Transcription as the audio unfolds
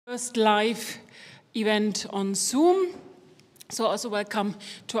First live event on Zoom. So also welcome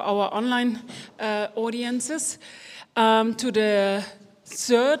to our online audiences, to the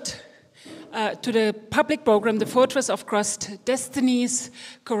public program, The Fortress of Crossed Destinies,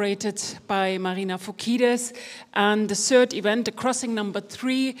 curated by Marina Fokidis, and the third event, the crossing number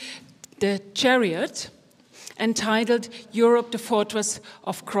 3, the Chariot, entitled Europe, the Fortress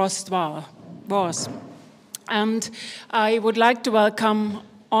of Crossed Wars. And I would like to welcome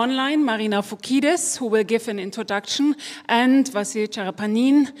online Marina Fokidis, who will give an introduction, and Vasyl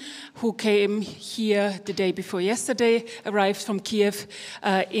Cherepanyn, who came here the day before yesterday, arrived from Kyiv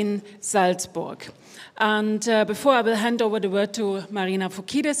in Salzburg. And before I will hand over the word to Marina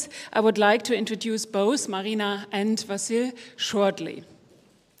Fokidis, I would like to introduce both Marina and Vasyl shortly.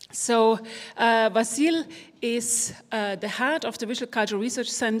 So Vasyl is the head of the Visual Cultural Research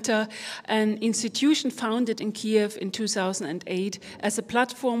Center, an institution founded in Kyiv in 2008 as a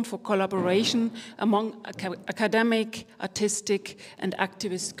platform for collaboration among academic, artistic, and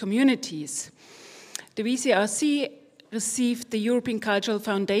activist communities. The VCRC received the European Cultural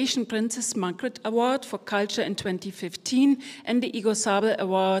Foundation Princess Margaret Award for Culture in 2015 and the Igor Sabel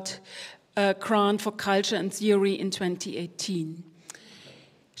Award grant for Culture and Theory in 2018.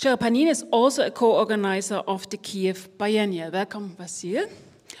 Cherepanyn is also a co-organizer of the Kyiv Biennial. Welcome, Vasyl.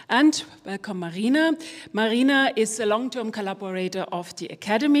 And welcome, Marina. Marina is a long-term collaborator of the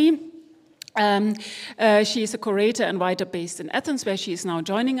Academy. She is a curator and writer based in Athens, where she is now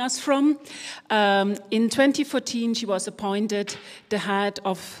joining us from. In 2014, she was appointed the head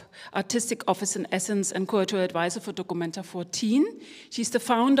of Artistic Office in Athens and curatorial advisor for Documenta 14. She's the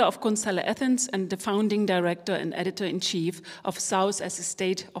founder of Kunsthalle Athens and the founding director and editor-in-chief of South as a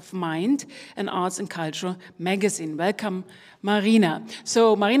State of Mind, an arts and culture magazine. Welcome, Marina.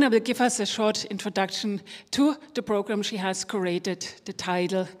 So Marina will give us a short introduction to the program she has curated, the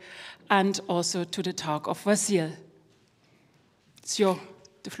title, and also to the talk of Vasyl.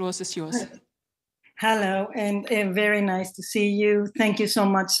 The floor is yours. Hello, and very nice to see you. Thank you so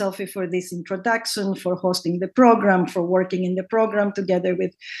much, Sophie, for this introduction, for hosting the program, for working in the program together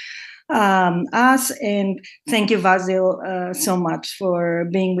with us. And thank you, Vasyl, so much for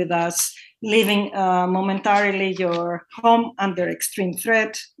being with us, leaving momentarily your home under extreme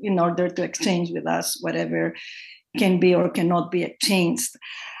threat in order to exchange with us whatever can be or cannot be exchanged.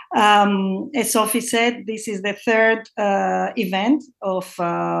 As Sophie said, this is the third event of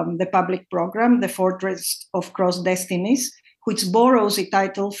the public program, The Fortress of Crossed Destinies, which borrows its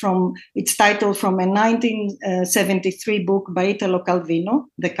title from a 1973 book by Italo Calvino,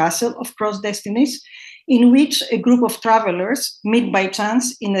 The Castle of Crossed Destinies, in which a group of travelers meet by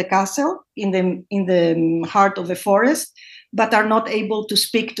chance in the castle, in the heart of a forest, but are not able to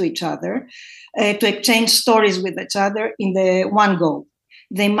speak to each other, to exchange stories with each other in the one go.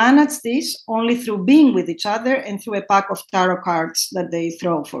 They manage this only through being with each other and through a pack of tarot cards that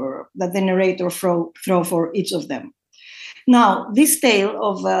that the narrator throw for each of them. Now, this tale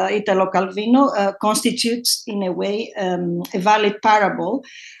of Italo Calvino constitutes, in a way, a valid parable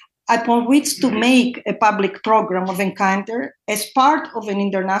upon which to make a public program of encounter as part of an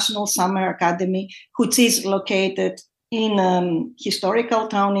international summer academy, which is located in a historical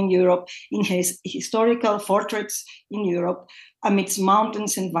town in Europe, in his historical fortress in Europe, amidst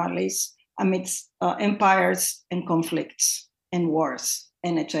mountains and valleys, amidst empires and conflicts and wars,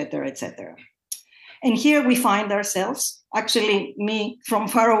 and etc., etc. And here we find ourselves, actually me from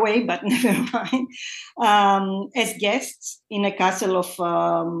far away, but never mind, as guests in a castle of,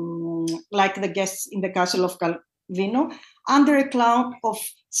 like the guests in the castle of Calvino, under a cloud of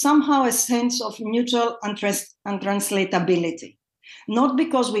somehow a sense of mutual untranslatability. Not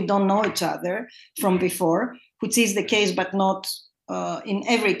because we don't know each other from before, which is the case, but not in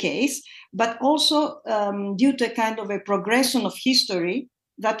every case, but also due to a kind of a progression of history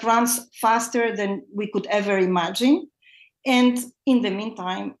that runs faster than we could ever imagine, and in the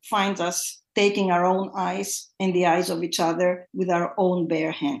meantime finds us taking our own eyes and the eyes of each other with our own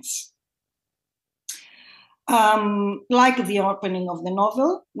bare hands. Like the opening of the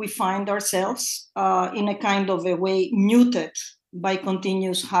novel, we find ourselves in a kind of a way muted by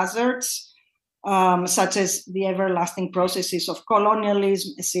continuous hazards, such as the everlasting processes of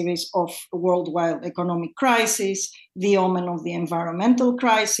colonialism, a series of worldwide economic crises, the omen of the environmental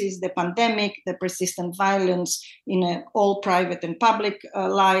crisis, the pandemic, the persistent violence in all private and public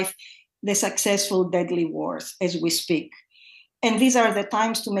life, the successful deadly wars as we speak. And these are the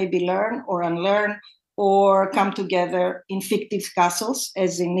times to maybe learn or unlearn or come together in fictive castles,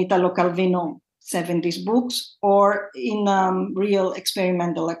 as in Italo Calvino 70s books, or in real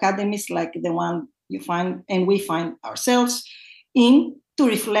experimental academies like the one you find and we find ourselves in, to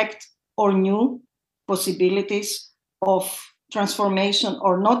reflect our new possibilities of transformation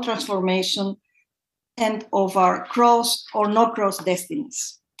or not transformation, and of our cross or not cross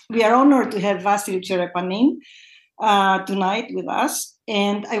destinies. We are honored to have Vasyl Cherepanyn tonight with us,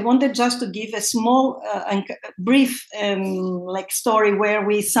 and I wanted just to give a small and brief story where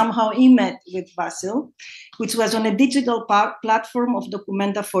we somehow met with Vasyl, which was on a digital platform of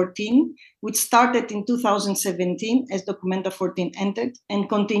Documenta 14, which started in 2017 as Documenta 14 ended and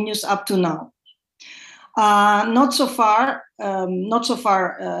continues up to now. Not so far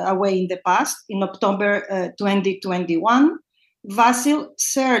away in the past, in October 2021, Vasyl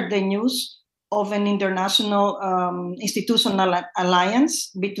shared the news of an international institutional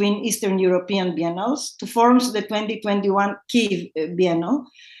alliance between Eastern European biennales to form the 2021 Kyiv Biennale,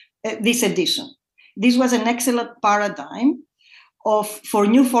 this edition. This was an excellent paradigm for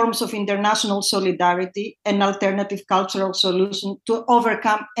new forms of international solidarity and alternative cultural solution to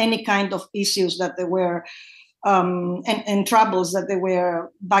overcome any kind of issues that there were and troubles that there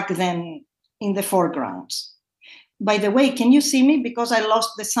were back then in the foreground. By the way, can you see me? Because I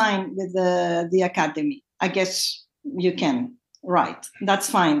lost the sign with the academy. I guess you can. Right, that's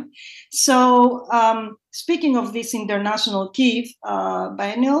fine. So speaking of this international Kyiv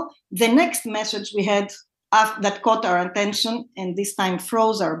biennial, the next message we had that caught our attention and this time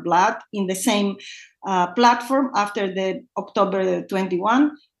froze our blood in the same platform after the October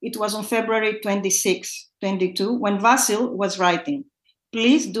 21, it was on February 26, 22, when Vasyl was writing,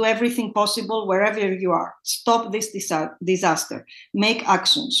 "Please do everything possible wherever you are. Stop this disaster. Make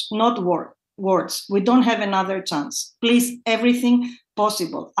actions, not words. We don't have another chance. Please, everything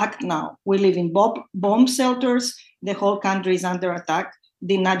possible. Act now. We live in bomb shelters. The whole country is under attack.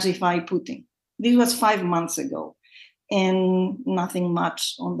 Denazify Putin." This was 5 months ago, and nothing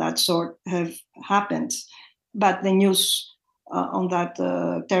much on that sort have happened. But the news on that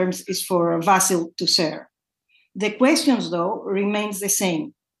terms is for Vasyl to share. The questions, though, remains the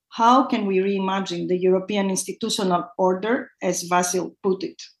same. How can we reimagine the European institutional order, as Vasyl put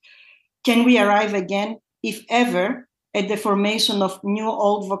it? Can we arrive again, if ever, at the formation of new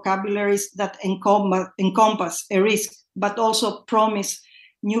old vocabularies that encompass a risk, but also promise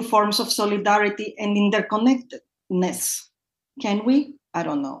new forms of solidarity and interconnectedness? Can we? I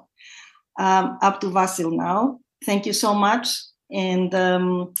don't know. Up to Vasyl now. Thank you so much, and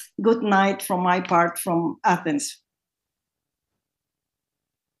good night from my part from Athens.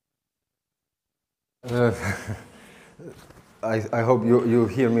 I hope you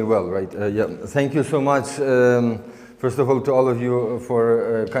hear me well, right? Yeah. Thank you so much, first of all, to all of you for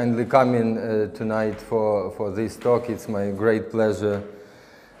kindly coming tonight for this talk. It's my great pleasure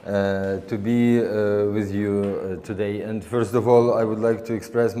to be with you today. And first of all, I would like to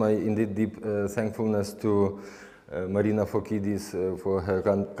express my indeed deep thankfulness to Marina Fokidis for her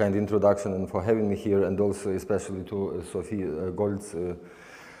kind introduction and for having me here, and also especially to Sophie Goltz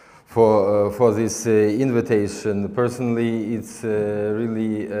for this invitation. Personally, it's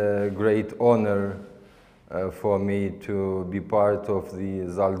really a great honor for me to be part of the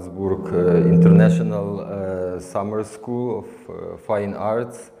Salzburg International Summer School of Fine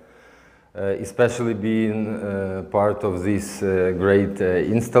Arts, especially being part of this great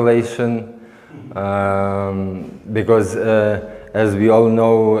installation, because as we all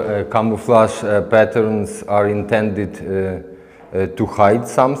know, camouflage patterns are intended to hide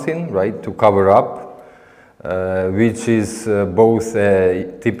something, right, to cover up, which is both a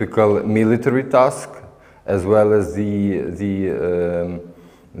typical military task as well as the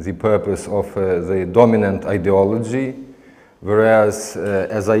purpose of the dominant ideology, whereas,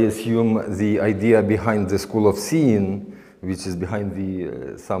 as I assume, the idea behind the School of Seeing, which is behind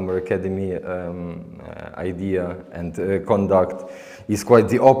the Summer Academy idea and conduct, is quite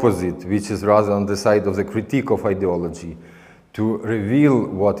the opposite, which is rather on the side of the critique of ideology, to reveal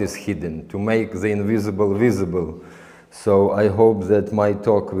what is hidden, to make the invisible visible. So I hope that my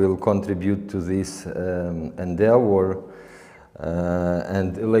talk will contribute to this endeavor,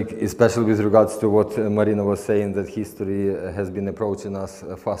 and like especially with regards to what Marina was saying, that history has been approaching us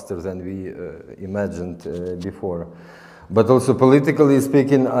faster than we imagined before. But also politically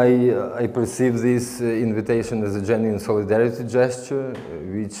speaking, I perceive this invitation as a genuine solidarity gesture,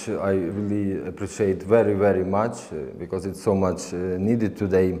 which I really appreciate very, very much, because it's so much needed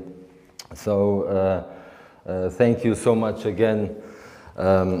today. So thank you so much again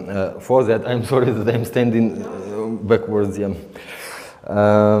for that. I'm sorry that I'm standing backwards, yeah.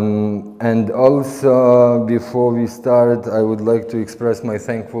 And also, before we start, I would like to express my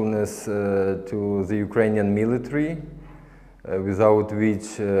thankfulness to the Ukrainian military, without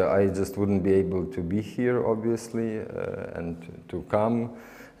which I just wouldn't be able to be here, obviously, and to come,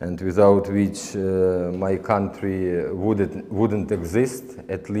 and without which my country wouldn't exist,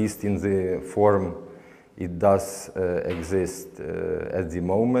 at least in the form it does exist at the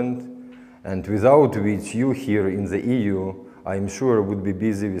moment, and without which you here in the EU, I'm sure, would be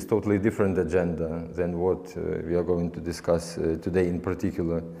busy with totally different agenda than what we are going to discuss today in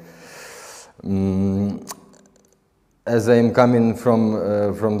particular. As I am coming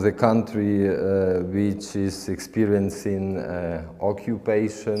from the country which is experiencing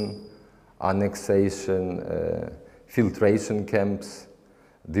occupation, annexation, filtration camps,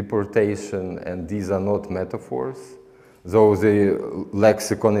 deportation, and these are not metaphors, though the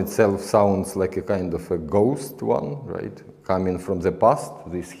lexicon itself sounds like a kind of a ghost one, right? Coming from the past,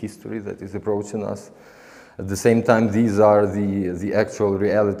 this history that is approaching us. At the same time, these are the actual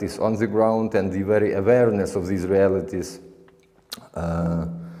realities on the ground, and the very awareness of these realities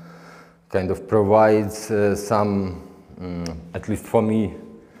kind of provides some, at least for me,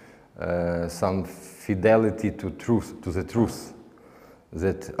 some fidelity to truth, to the truth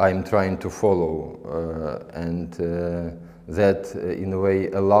that I'm trying to follow, and that in a way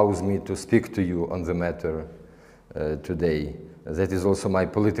allows me to speak to you on the matter today. That is also my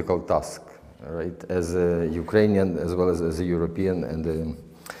political task. Right, as a Ukrainian as well as a European and a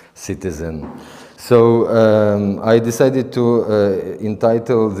citizen. So I decided to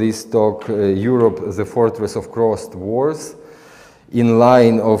entitle this talk Europe, the Fortress of Crossed Wars, in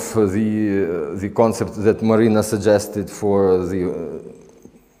line of the concept that Marina suggested for the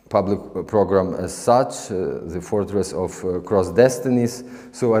public program as such, the Fortress of Crossed Destinies.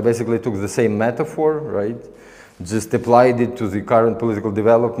 So I basically took the same metaphor, right? Just applied it to the current political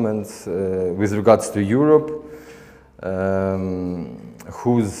developments with regards to Europe,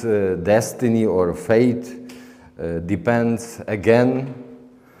 whose destiny or fate depends again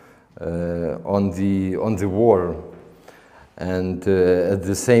on the war. And at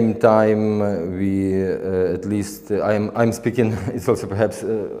the same time, we at least I'm speaking. It's also perhaps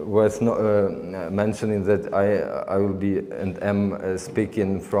worth mentioning that I will be and am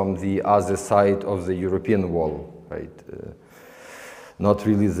speaking from the other side of the European wall, right? Not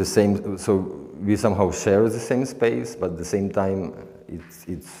really the same. So we somehow share the same space, but at the same time,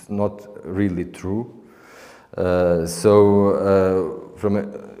 it's not really true. From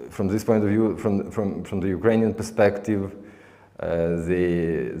this point of view, from the Ukrainian perspective,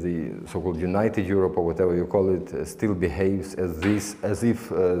 the so-called United Europe, or whatever you call it, still behaves as if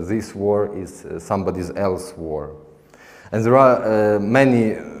this war is somebody else's war. And there are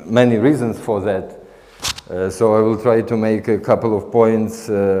many reasons for that. So I will try to make a couple of points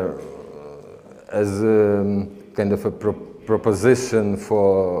as kind of a proposition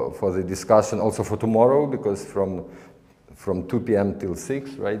for the discussion, also for tomorrow, because from 2 p.m. till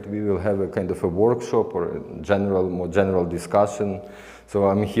 6, right, we will have a kind of a workshop or a more general discussion. So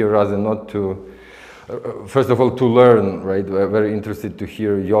I'm here rather not to, first of all, to learn, right? We're very interested to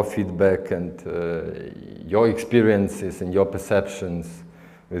hear your feedback and your experiences and your perceptions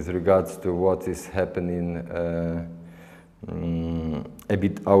with regards to what is happening a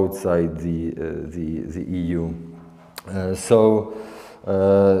bit outside the EU.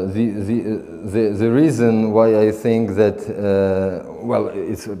 The reason why I think that, well,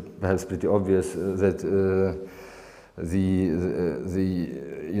 it's perhaps pretty obvious that the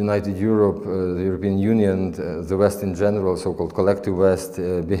United Europe, the European Union, the West in general, so-called collective West,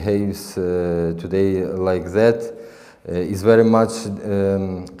 behaves today like that, is very much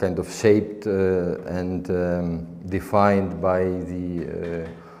kind of shaped and defined by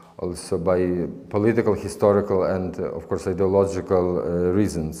also by political, historical, and of course ideological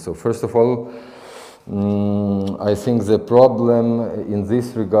reasons. So first of all, I think the problem in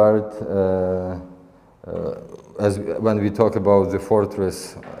this regard, when we talk about the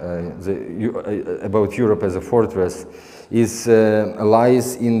fortress, about Europe as a fortress,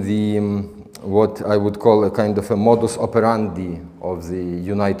 lies in the what I would call a kind of a modus operandi of the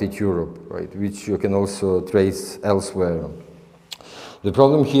United Europe, right, which you can also trace elsewhere. The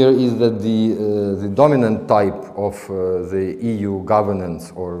problem here is that the dominant type of the EU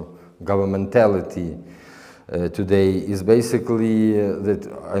governance or governmentality today is basically that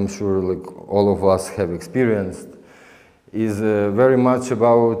I'm sure like all of us have experienced, is very much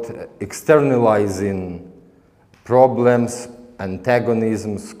about externalizing problems,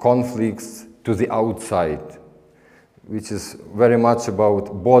 antagonisms, conflicts to the outside, which is very much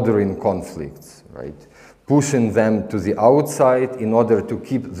about bordering conflicts, right? Pushing them to the outside in order to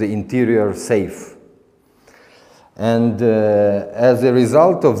keep the interior safe. And as a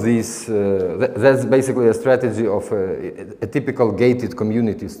result of this, that's basically a strategy of a typical gated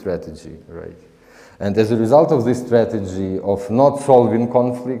community strategy, right? And as a result of this strategy of not solving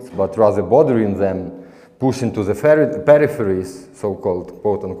conflicts, but rather bordering them, pushing to the peripheries, so-called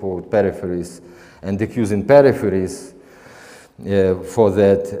quote-unquote peripheries, and accusing peripheries for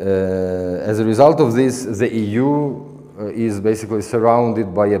that, as a result of this, the EU is basically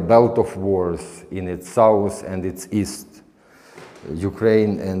surrounded by a belt of wars in its south and its east,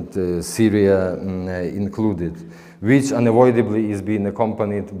 Ukraine and Syria included, which unavoidably is being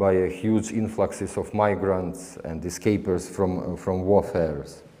accompanied by a huge influxes of migrants and escapers from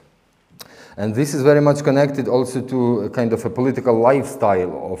warfares. And this is very much connected also to a kind of a political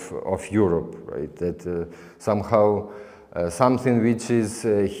lifestyle of Europe, right? That somehow something which is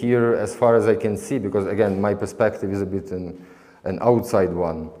here as far as I can see, because again, my perspective is a bit an outside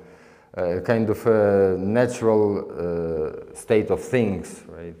one, kind of a natural state of things,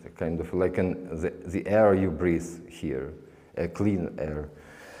 right? Kind of like the air you breathe here, a clean air.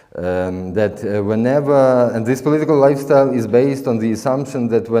 That whenever, and this political lifestyle is based on the assumption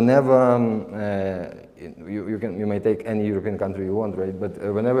that whenever, you may take any European country you want, right? But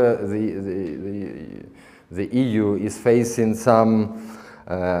whenever the EU is facing some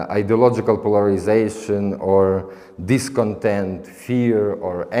ideological polarization or discontent, fear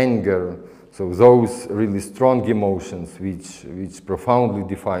or anger, so those really strong emotions which profoundly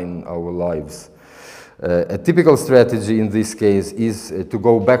define our lives. A typical strategy in this case is to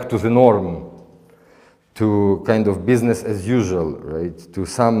go back to the norm, to kind of business as usual, right? To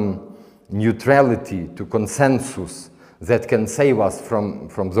some neutrality, to consensus that can save us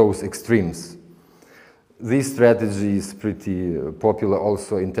from those extremes. This strategy is pretty popular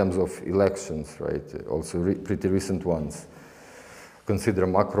also in terms of elections, right? Also pretty recent ones. Consider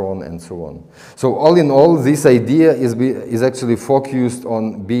Macron and so on. So all in all, this idea is actually focused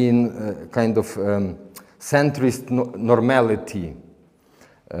on being kind of centrist normality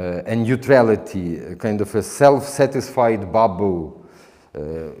and neutrality, kind of a self-satisfied bubble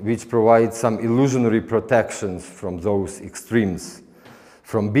which provides some illusionary protections from those extremes,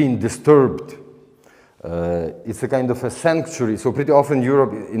 from being disturbed. It's a kind of a sanctuary. So pretty often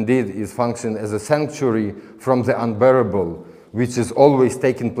Europe indeed is functioning as a sanctuary from the unbearable, which is always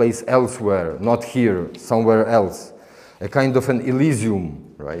taking place elsewhere, not here, somewhere else. A kind of an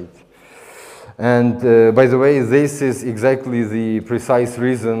Elysium, right? And by the way, this is exactly the precise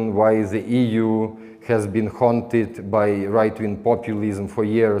reason why the EU has been haunted by right-wing populism for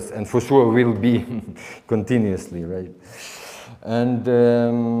years, and for sure will be continuously, right?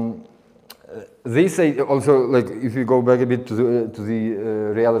 And this also, like, if you go back a bit to the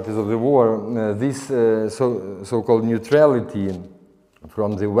realities of the war, this so-called neutrality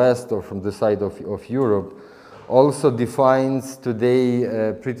from the West or from the side of Europe also defines today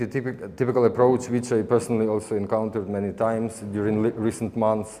a pretty typical approach, which I personally also encountered many times during recent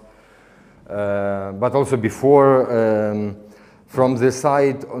months, but also before, from the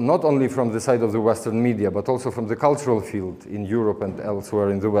side, not only from the side of the Western media, but also from the cultural field in Europe and elsewhere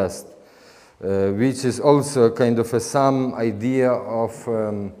in the West. Which is also kind of some idea of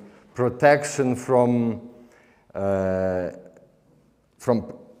protection from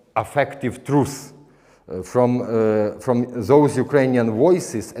affective truth, from those Ukrainian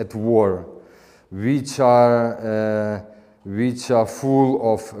voices at war, which are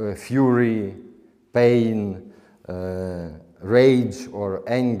full of fury, pain, rage or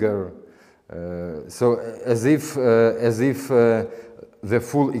anger. So as if the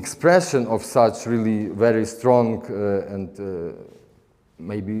full expression of such really very strong and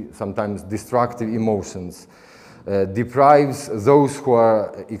maybe sometimes destructive emotions deprives those who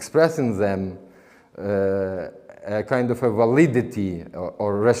are expressing them a kind of a validity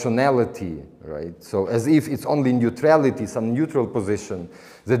or rationality, right? So as if it's only neutrality, some neutral position,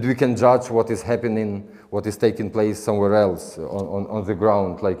 that we can judge what is happening, what is taking place somewhere else on the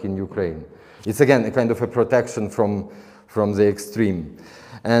ground, like in Ukraine. It's again a kind of a protection from the extreme.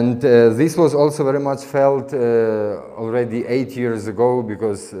 And this was also very much felt already 8 years ago,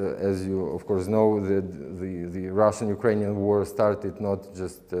 because as you of course know, the Russian-Ukrainian war started not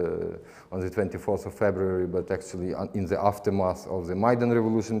just on the 24th of February, but actually in the aftermath of the Maidan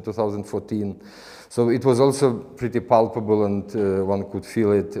revolution in 2014. So it was also pretty palpable, and one could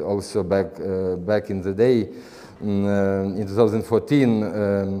feel it also back in the day, in 2014.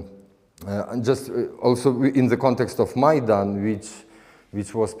 And just also in the context of Maidan,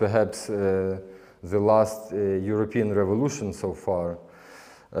 which was perhaps the last European revolution so far,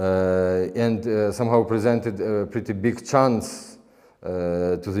 and somehow presented a pretty big chance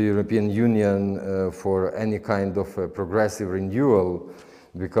to the European Union for any kind of progressive renewal,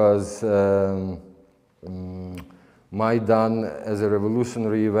 because Maidan as a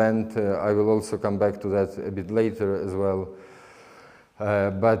revolutionary event, I will also come back to that a bit later as well.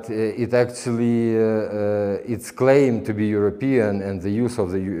 But it actually, its claim to be European and the use of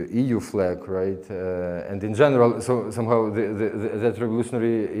the EU flag, right? And in general, so somehow that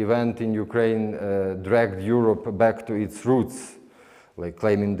revolutionary event in Ukraine dragged Europe back to its roots, like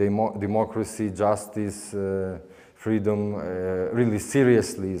claiming democracy, justice, freedom really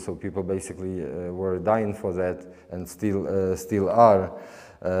seriously. So people basically were dying for that and still are.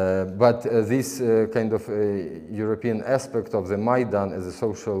 But this kind of European aspect of the Maidan as a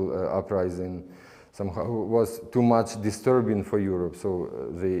social uprising somehow was too much disturbing for Europe. So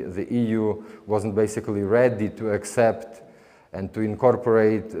the EU wasn't basically ready to accept and to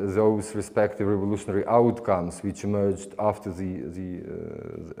incorporate those respective revolutionary outcomes which emerged after the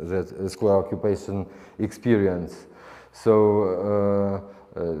square occupation experience. So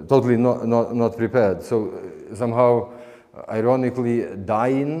totally not prepared. So somehow, ironically,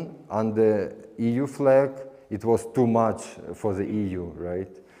 dying under EU flag, it was too much for the EU,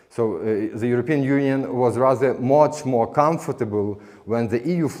 right? So the European Union was rather much more comfortable when the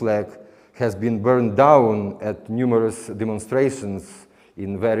EU flag has been burned down at numerous demonstrations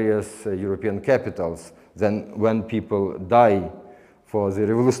in various European capitals than when people die for the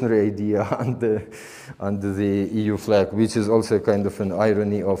revolutionary idea under the EU flag, which is also kind of an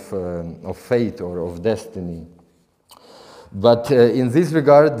irony of fate or of destiny. But in this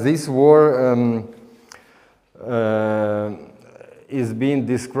regard, this war is being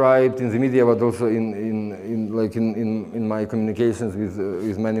described in the media, but also in my communications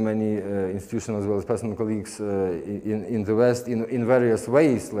with many institutional as well as personal colleagues in the West in various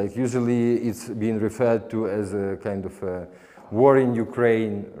ways. Like usually it's being referred to as a kind of a war in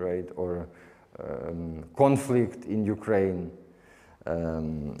Ukraine, right, or conflict in Ukraine.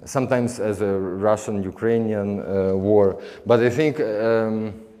 Sometimes as a Russian-Ukrainian war, but I think,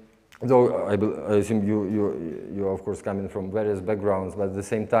 though I assume you of course coming from various backgrounds, but at the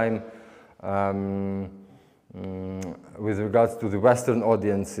same time, with regards to the Western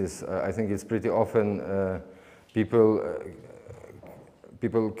audiences, I think it's pretty often people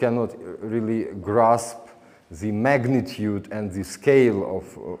cannot really grasp the magnitude and the scale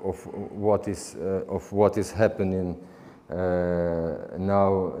of what is happening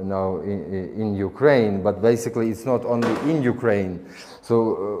now in Ukraine, but basically it's not only in Ukraine.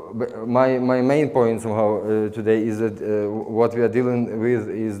 So my main point somehow today is that what we are dealing with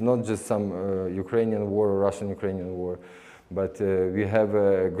is not just some Ukrainian war or Russian-Ukrainian war, but we have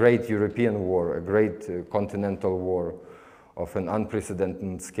a great European war, a great continental war of an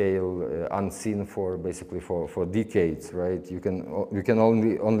unprecedented scale, unseen for basically for decades, right? You can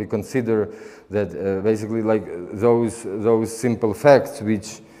only consider that basically like those simple facts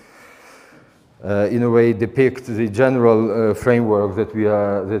which in a way depict the general framework that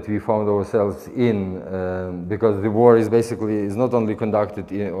we found ourselves in, because the war is not only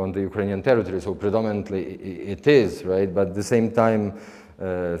conducted on the Ukrainian territory, so predominantly it is, right? But at the same time,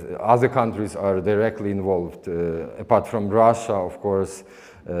 other countries are directly involved. Apart from Russia, of course,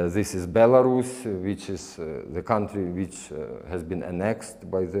 this is Belarus, which is the country which has been annexed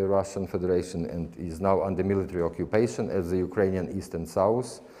by the Russian Federation and is now under military occupation as the Ukrainian East and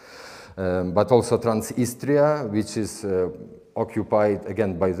South. But also Transnistria, which is occupied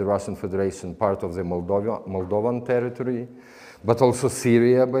again by the Russian Federation, part of the Moldovan territory. But also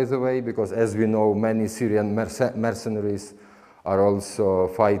Syria, by the way, because as we know, many Syrian mercenaries are also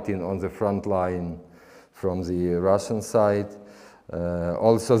fighting on the front line from the Russian side.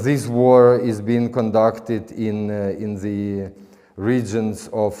 Also, this war is being conducted in the regions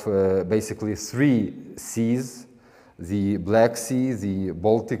of basically 3 seas: the Black Sea, the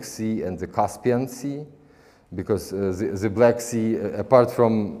Baltic Sea, and the Caspian Sea, because the Black Sea, apart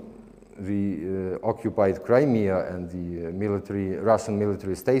from the occupied Crimea and the Russian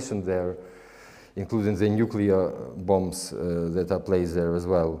military station there, including the nuclear bombs that are placed there as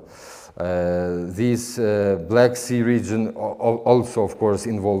well. This Black Sea region also, of course,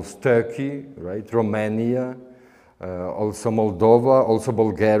 involves Turkey, right? Romania, also Moldova, also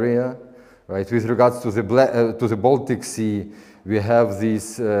Bulgaria, right? With regards to the Baltic Sea, we have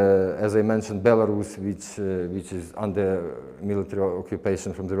this, as I mentioned, Belarus, which is under military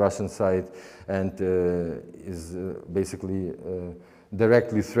occupation from the Russian side and is basically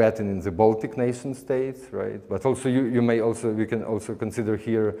directly threatening the Baltic nation states, right? But also we can also consider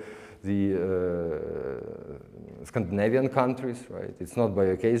here the Scandinavian countries, right? It's not by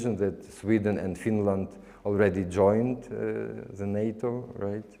occasion that Sweden and Finland already joined the NATO,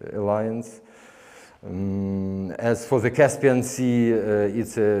 right, alliance. As for the Caspian Sea,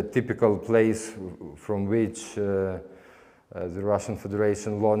 it's a typical place from which the Russian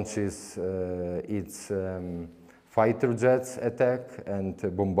Federation launches its fighter jets attack and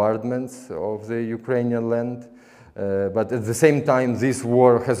bombardments of the Ukrainian land. But at the same time, this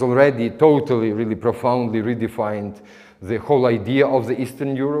war has already totally, really profoundly redefined the whole idea of the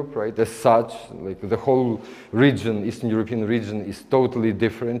Eastern Europe, right? As such, like the whole region, Eastern European region, is totally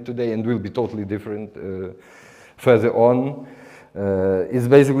different today and will be totally different further on. It's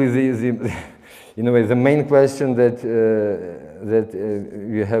basically in a way, the main question that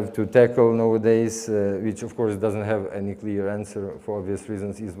we have to tackle nowadays, which of course doesn't have any clear answer for obvious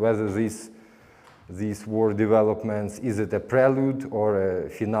reasons, is whether these war developments, is it a prelude or a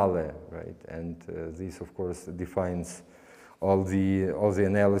finale, right? And this, of course, defines all the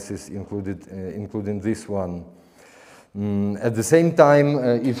analysis including this one. At the same time,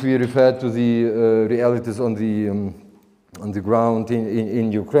 if we refer to the realities on the ground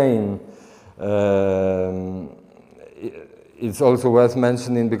in Ukraine, it's also worth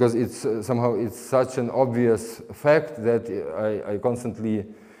mentioning because it's somehow it's such an obvious fact that I constantly,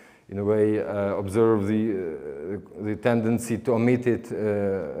 in a way, observe the tendency to omit it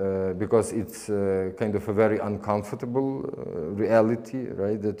because it's kind of a very uncomfortable reality,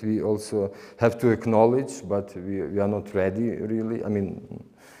 right? That we also have to acknowledge, but we are not ready, really. I mean,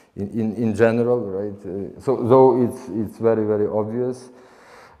 in general, right? So though it's very, very obvious,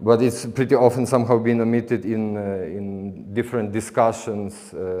 but it's pretty often somehow been omitted in different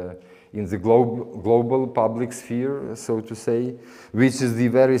discussions in the global public sphere, so to say, which is the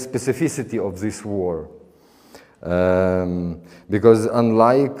very specificity of this war. Because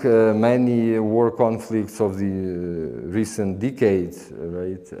unlike many war conflicts of the recent decades,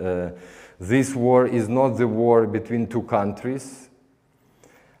 right, this war is not the war between two countries,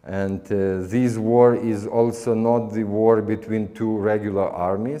 and this war is also not the war between two regular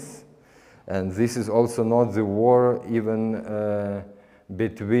armies, and this is also not the war even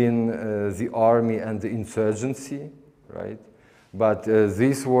between the army and the insurgency, right? But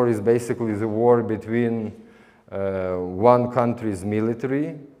this war is basically the war between one country's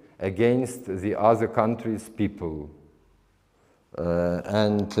military against the other country's people.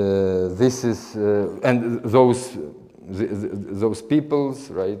 And this is, and those peoples,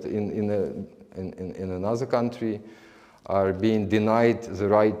 right, in another country are being denied the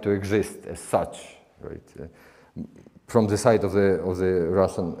right to exist as such, right? From the side of the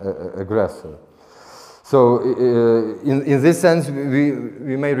Russian aggressor. So in this sense,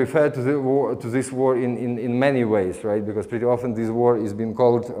 we may refer to this war in many ways, right? Because pretty often this war is being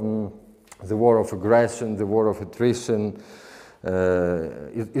called the war of aggression, the war of attrition.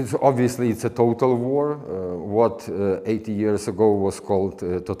 It's obviously it's a total war. What 80 years ago was called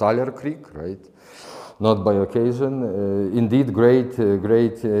Totalkrieg, right? Not by occasion. Indeed, great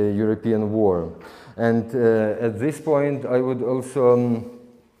European war. And at this point, I would also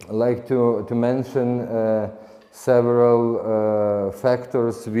like to mention several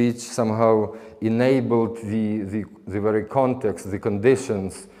factors which somehow enabled the very context, the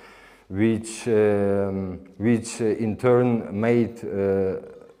conditions, which in turn made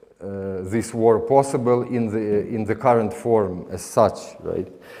this war possible in the current form as such,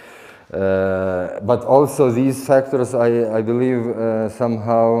 right? But also these factors, I believe,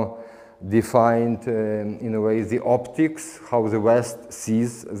 somehow defined in a way the optics, how the West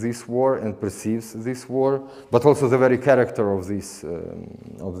sees this war and perceives this war, but also the very character of this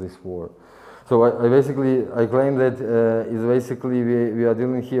war. So I claim that it's basically we are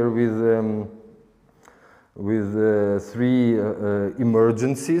dealing here with three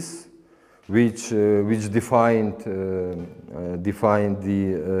emergencies, which defined the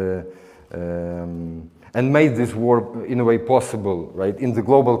and made this war in a way possible, right, in the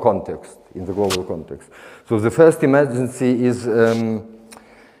global context. So the first emergency is a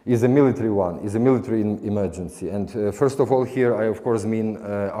military one, is a military emergency. And first of all, here I of course mean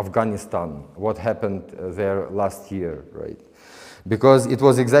Afghanistan, what happened there last year, right? Because it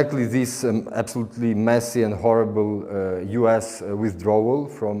was exactly this absolutely messy and horrible US withdrawal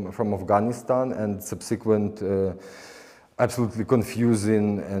from Afghanistan and subsequent absolutely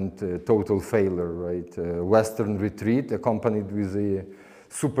confusing and total failure, right? Western retreat accompanied with a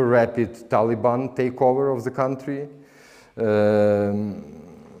super rapid Taliban takeover of the country,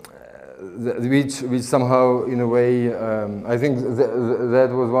 which somehow, in a way, I think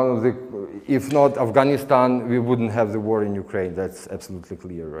that was one of the, if not Afghanistan, we wouldn't have the war in Ukraine. That's absolutely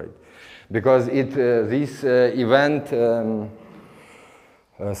clear, right? Because this event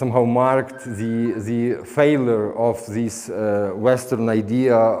somehow marked the failure of this Western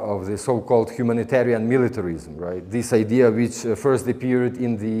idea of the so-called humanitarian militarism, right? This idea which first appeared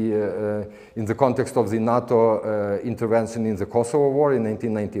in the context of the NATO intervention in the Kosovo War in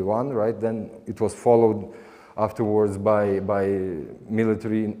 1991, right? Then it was followed afterwards by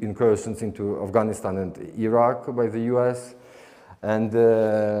military incursions into Afghanistan and Iraq by the US. And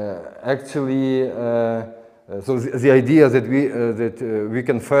actually, so the idea that we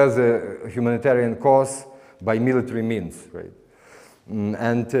can further humanitarian cause by military means, right?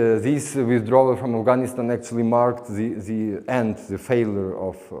 And this withdrawal from Afghanistan actually marked the end, the failure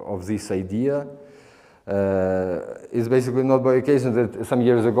of this idea. It's basically not by occasion that some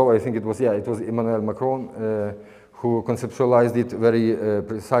years ago, I think it was Emmanuel Macron who conceptualized it very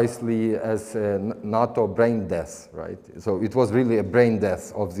precisely as NATO brain death, right? So it was really a brain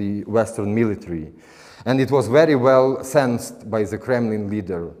death of the Western military. And it was very well sensed by the Kremlin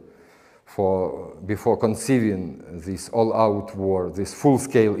leader before conceiving this all-out war, this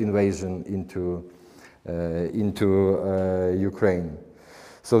full-scale invasion into Ukraine.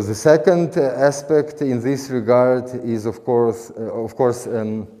 So the second aspect in this regard is, of course,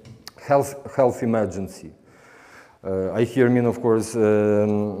 health emergency. I here mean, of course,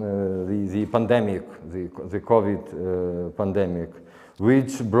 the pandemic, the COVID pandemic,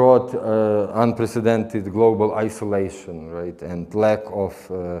 which brought unprecedented global isolation, right, and lack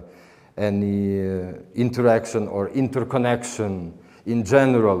of any interaction or interconnection in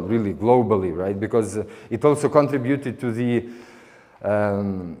general, really globally, right? Because it also contributed to the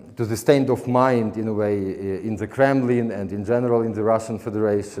state of mind, in a way, in the Kremlin and in general in the Russian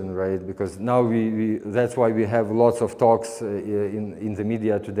Federation, right? Because now that's why we have lots of talks in the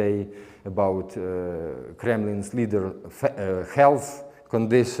media today about Kremlin's leader health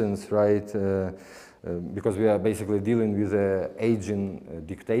conditions, right? Because we are basically dealing with an aging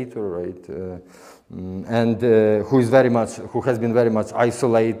dictator, right? And who has been very much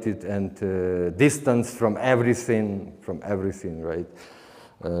isolated and distanced from everything, right?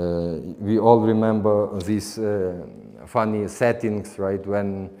 We all remember these funny settings, right?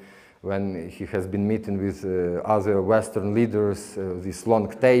 When he has been meeting with other Western leaders, these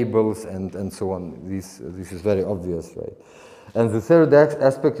long tables and so on. This is very obvious, right? And the third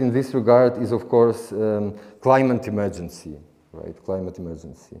aspect in this regard is, of course, climate emergency, right? Climate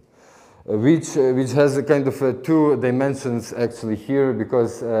emergency, which has a kind of two dimensions actually here,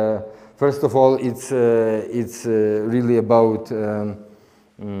 because first of all, it's really about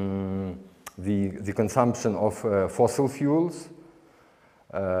the consumption of fossil fuels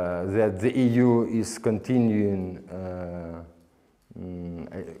that the EU is continuing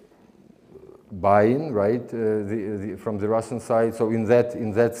buying, right, from the Russian side. So in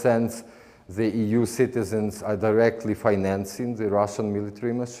that sense, the EU citizens are directly financing the Russian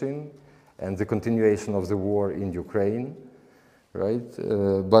military machine and the continuation of the war in Ukraine, right?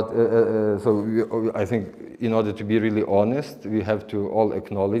 So I think in order to be really honest, we have to all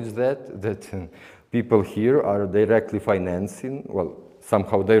acknowledge that people here are directly financing, well,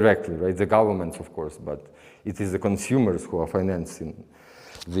 somehow directly, right? The governments, of course, but it is the consumers who are financing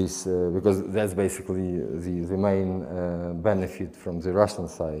this, because that's basically the main benefit from the Russian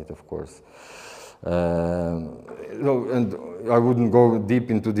side, of course. And I wouldn't go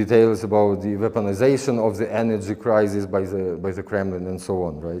deep into details about the weaponization of the energy crisis by the Kremlin and so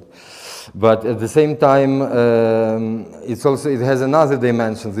on, right? But at the same time, it has another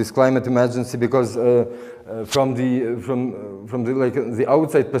dimension, this climate emergency, because from the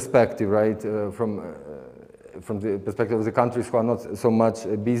outside perspective, right? From the perspective of the countries who are not so much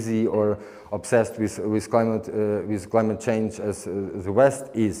busy or obsessed with climate change as the West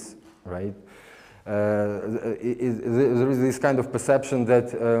is, right? There is this kind of perception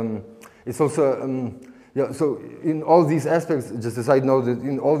that it's also, yeah, so in all these aspects, just a side note, that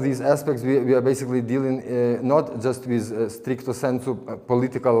in all these aspects we are basically dealing not just with stricto sensu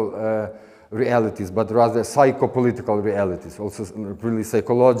political realities, but rather psychopolitical realities. Also, really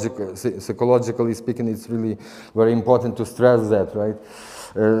psychologically speaking, it's really very important to stress that, right?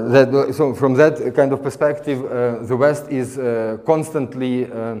 So from that kind of perspective, the West is constantly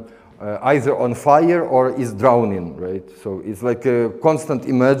either on fire or is drowning, right? So it's like a constant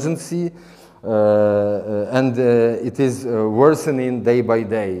emergency, and it is worsening day by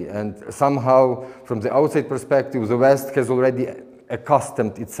day. And somehow, from the outside perspective, the West has already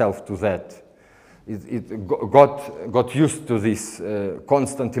accustomed itself to that. It got used to this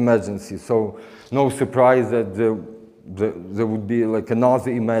constant emergency. So no surprise that there would be like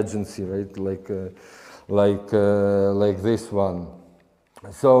another emergency, right? Like this one.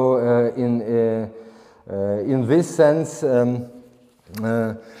 So in this sense,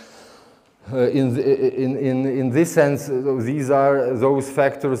 in this sense, these are those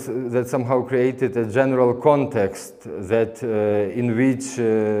factors that somehow created a general context that in which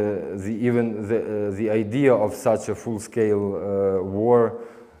even the idea of such a full-scale war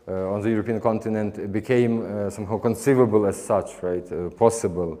on the European continent became somehow conceivable as such, right,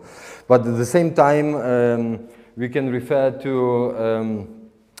 possible. But at the same time, we can refer to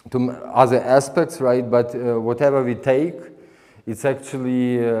other aspects, right? But whatever we take, it's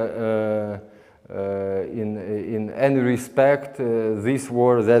actually in any respect this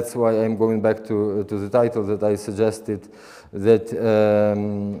war. That's why I'm going back to the title that I suggested, that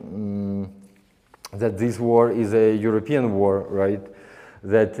that this war is a European war, right?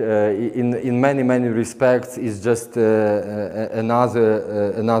 That in many respects is just another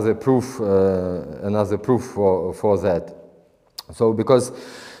proof for that.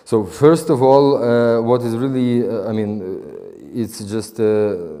 So first of all, what is really I mean, it's just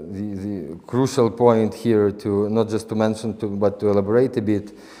the crucial point here to not just to mention but to elaborate a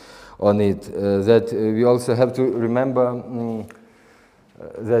bit on it, that we also have to remember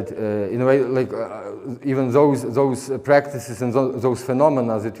that in a way, like even those practices and those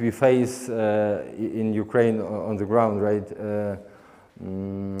phenomena that we face in Ukraine on the ground, right?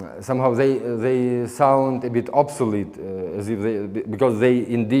 Somehow they sound a bit obsolete, as if because they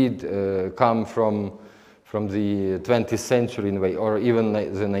indeed come from the 20th century in a way, or even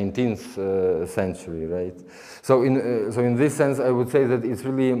the 19th century, right? So in this sense, I would say that it's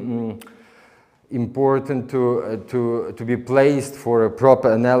really important to be placed for a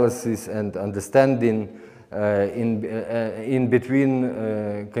proper analysis and understanding in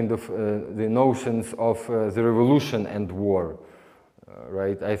between kind of the notions of the revolution and war,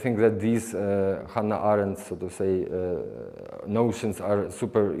 right? I think that these Hannah Arendt, so to say, notions are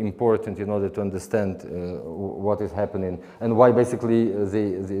super important in order to understand what is happening and why basically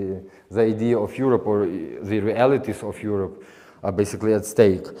the idea of Europe or the realities of Europe are basically at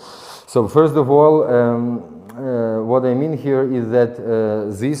stake. So first of all, what I mean here is that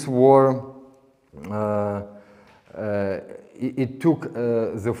this war, it took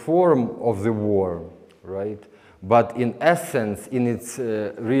the form of the war, right? But in essence, in its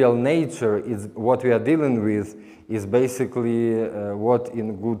real nature, is what we are dealing with is basically what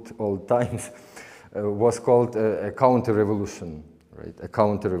in good old times was called a counter-revolution, right? A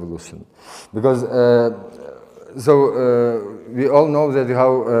counter-revolution. Because we all know that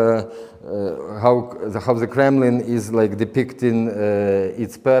how the Kremlin is like depicting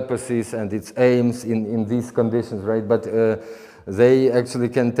its purposes and its aims in these conditions, right? But they actually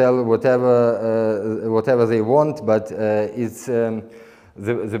can tell whatever they want, but it's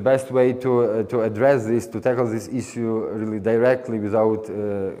the best way to address this, to tackle this issue really directly without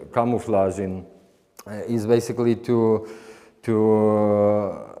camouflaging, is basically to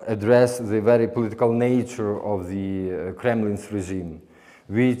address the very political nature of the Kremlin's regime,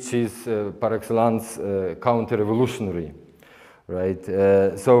 which is par excellence counter-revolutionary, right?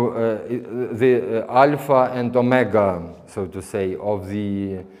 The alpha and omega, so to say, of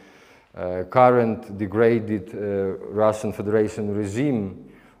the current degraded Russian Federation regime,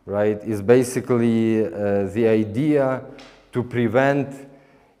 right, is basically the idea to prevent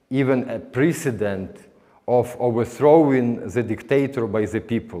even a precedent of overthrowing the dictator by the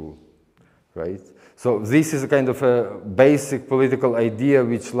people, right? So this is a kind of a basic political idea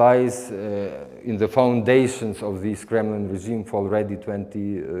which lies in the foundations of this Kremlin regime for already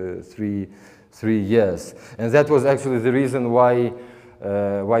 23 years. And that was actually the reason why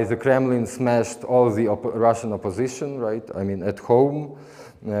the Kremlin smashed all the Russian opposition, right? I mean, at home.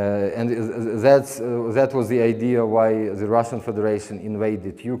 And that was the idea why the Russian Federation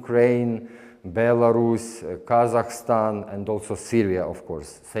invaded Ukraine, Belarus, Kazakhstan, and also Syria, of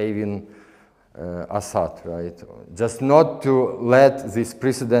course, saving Assad, right? Just not to let this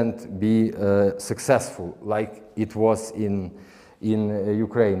precedent be successful like it was in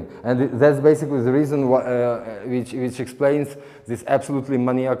Ukraine. And that's basically the reason why, which explains this absolutely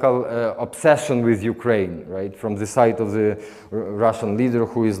maniacal obsession with Ukraine, right? From the side of the Russian leader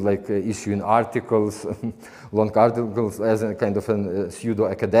who is like issuing articles, long articles as a kind of a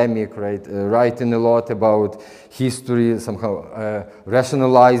pseudo-academic, right? Writing a lot about history, somehow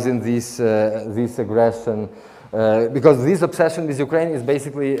rationalizing this aggression. Because this obsession with Ukraine is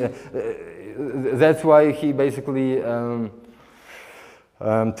basically, that's why he basically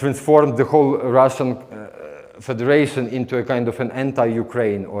transformed the whole Russian Federation into a kind of an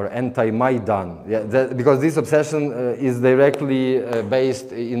anti-Ukraine or anti-Maidan. Yeah, because this obsession is directly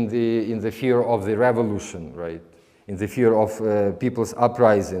based in the fear of the revolution, right? In the fear of people's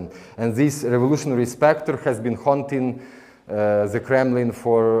uprising. And this revolutionary specter has been haunting the Kremlin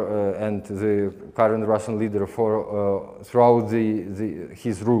for and the current Russian leader for throughout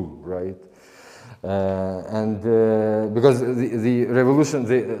his rule, right? Because the revolution,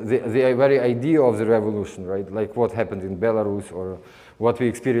 the very idea of the revolution, right, like what happened in Belarus or what we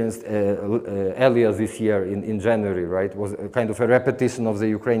experienced earlier this year in January, right, was a kind of a repetition of the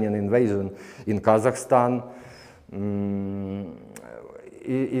Ukrainian invasion in Kazakhstan.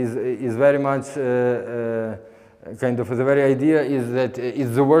 Is very much kind of the very idea is that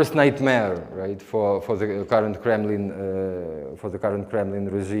it's the worst nightmare, right, for the current Kremlin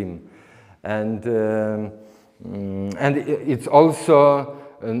regime. And it's also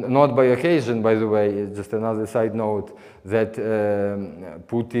not by occasion, by the way, just another side note, that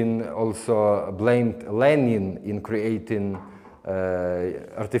Putin also blamed Lenin in creating,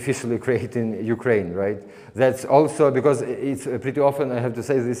 artificially creating Ukraine, right? That's also because it's pretty often, I have to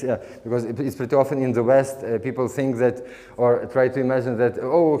say this, yeah, because it's pretty often in the West, people think that, or try to imagine that,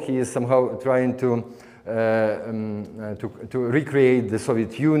 oh, he is somehow trying to recreate the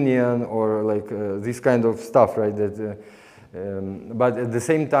Soviet Union or like this kind of stuff, right? That, but at the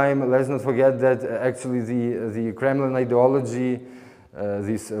same time, let's not forget that actually the Kremlin ideology,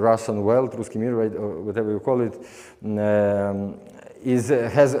 this Russian Welt, Ruski Mir, right, or whatever you call it,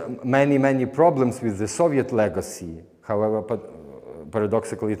 has many problems with the Soviet legacy. However,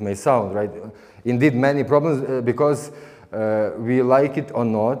 paradoxically it may sound, right? Indeed, many problems because we like it or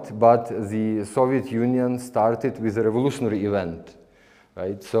not, but the Soviet Union started with a revolutionary event,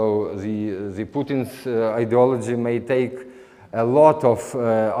 right? So the Putin's ideology may take a lot of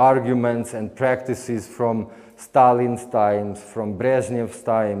arguments and practices from Stalin's times, from Brezhnev's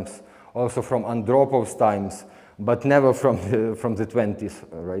times, also from Andropov's times, but never from the 20s,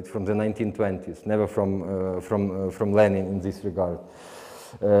 right? From the 1920s, never from Lenin in this regard.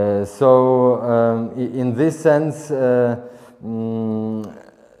 In this sense,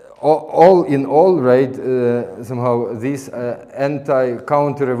 all in all, right, somehow this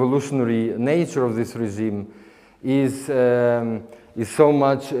anti-counter-revolutionary nature of this regime is so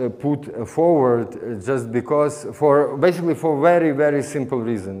much put forward just because, basically for very simple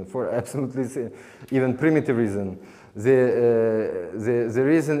reason, for absolutely even primitive reason. The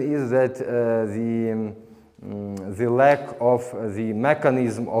reason is that the lack of the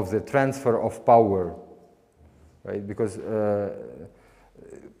mechanism of the transfer of power, right? Because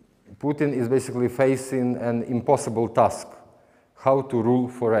Putin is basically facing an impossible task, how to rule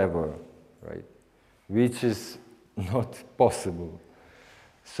forever, right? Which is not possible.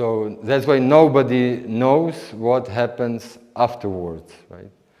 So that's why nobody knows what happens afterwards, right?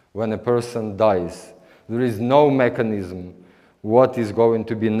 When a person dies, there is no mechanism what is going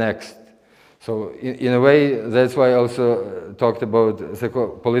to be next. So in a way, that's why I also talked about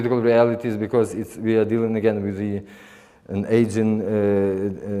political realities, because we are dealing again with an aging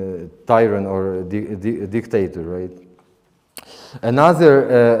tyrant or dictator, right?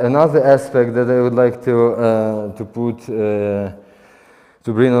 Another aspect that I would like to put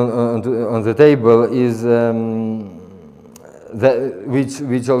to bring on the table is that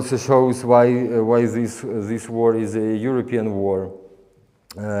which also shows why this war is a European war,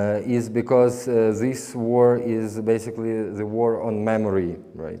 is because this war is basically the war on memory,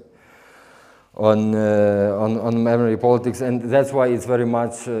 right? On memory politics, and that's why it's very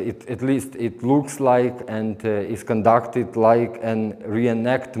much, at least it looks like and is conducted like an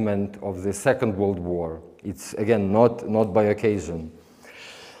reenactment of the Second World War. It's again not by occasion.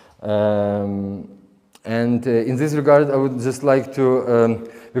 And in this regard, I would just like to,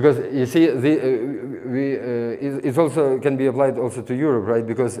 because you see, it also can be applied also to Europe, right?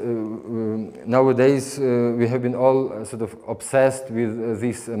 Because nowadays we have been all sort of obsessed with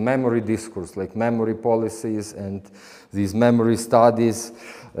this memory discourse, like memory policies and these memory studies,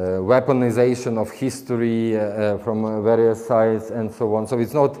 weaponization of history from various sides and so on. So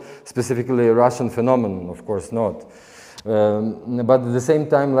it's not specifically a Russian phenomenon, of course not. But at the same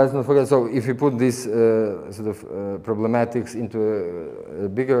time, let's not forget, so if you put this sort of problematics into a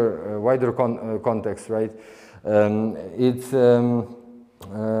bigger, wider context, right, it's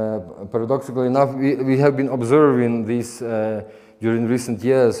paradoxically enough, we have been observing this during recent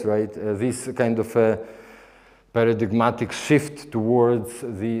years, right, this kind of paradigmatic shift towards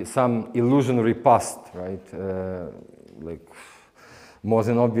some illusionary past, right, like most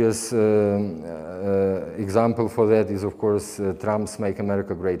an obvious example for that is, of course, Trump's "Make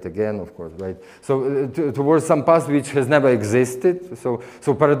America Great Again," of course, right? So towards some past which has never existed. So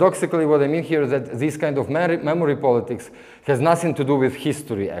paradoxically, what I mean here is that this kind of memory politics has nothing to do with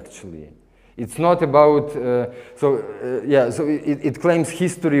history, actually. It's not about, so it claims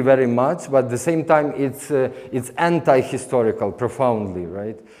history very much, but at the same time it's anti-historical profoundly,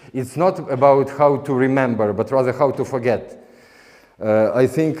 right? It's not about how to remember, but rather how to forget. I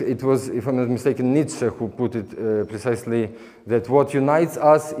think it was, if I'm not mistaken, Nietzsche who put it precisely, that what unites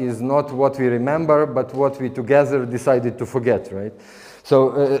us is not what we remember, but what we together decided to forget, right?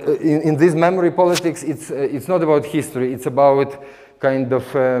 So in this memory politics, it's not about history, it's about kind of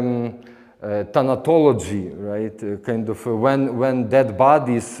thanatology, right? Kind of when dead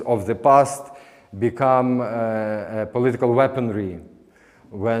bodies of the past become political weaponry,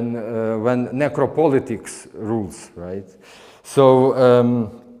 when necropolitics rules, right? So,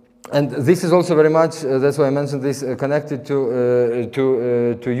 and this is also very much, that's why I mentioned this, connected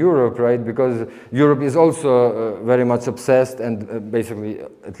to Europe, right? Because Europe is also very much obsessed and basically,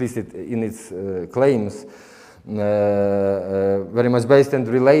 at least in its claims, very much based and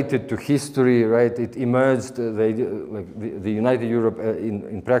related to history, right? It emerged, the United Europe,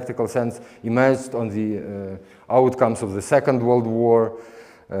 in practical sense, emerged on the outcomes of the Second World War,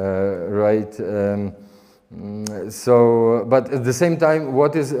 right? So, but at the same time,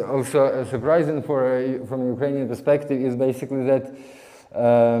 what is also surprising from a Ukrainian perspective is basically that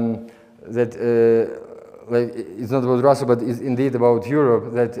like it's not about Russia, but it's indeed about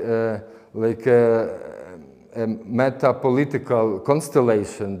Europe. That like a meta-political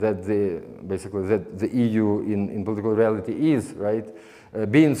constellation that the EU in political reality is, right?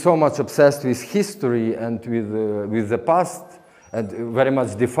 Being so much obsessed with history and with the past, and very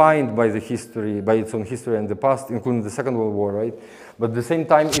much defined by the history, by its own history and the past, including the Second World War, right? But at the same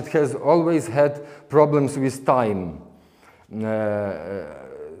time, it has always had problems with time.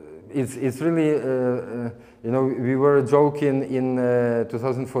 It's really, you know, we were joking in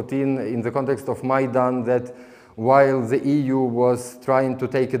 2014 in the context of Maidan that while the EU was trying to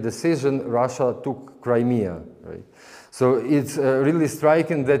take a decision, Russia took Crimea, right? So it's really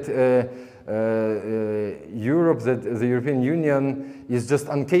striking that Europe, that the European Union is just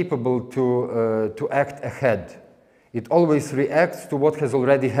incapable to act ahead. It always reacts to what has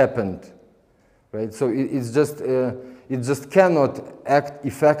already happened, right? So it just cannot act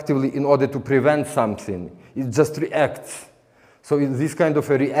effectively in order to prevent something. It just reacts. So this kind of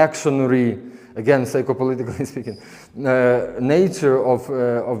a reactionary, again, psychopolitically speaking, nature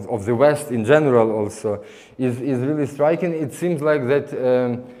of the West in general also is really striking. It seems like that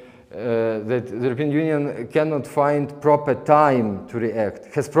that the European Union cannot find proper time to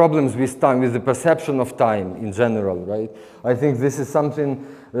react, has problems with time, with the perception of time in general, right? I think this is something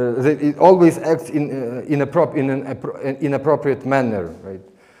that it always acts in an inappropriate manner, right?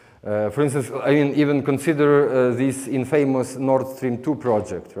 For instance, I mean, even consider this infamous Nord Stream 2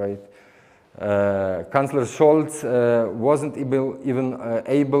 project, right? Chancellor Scholz wasn't even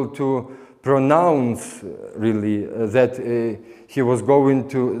able to pronounce really that he was going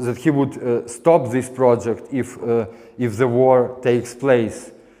to, that he would stop this project if the war takes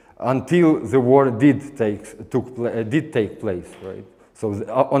place, until the war did take place, right? So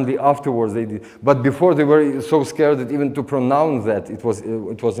only afterwards they did. But before they were so scared that even to pronounce that it was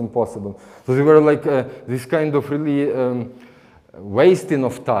impossible. So they were like this kind of really wasting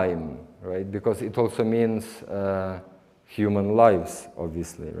of time, right? Because it also means human lives,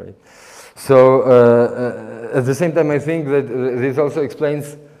 obviously, right? So at the same time, I think that this also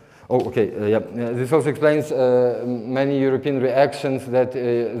explains. This also explains many European reactions that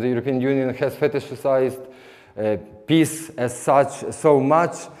the European Union has fetishized peace as such so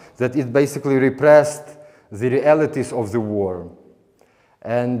much that it basically repressed the realities of the war.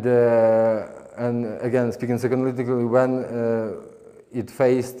 And again, speaking psychoanalytically, when it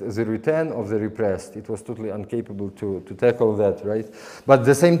faced the return of the repressed, it was totally incapable to tackle that, right? But at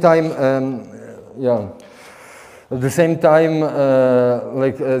the same time, at the same time,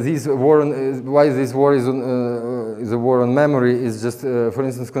 this war, why this war is a war on memory is just, for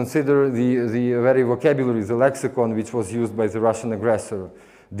instance, consider the very vocabulary, the lexicon which was used by the Russian aggressor.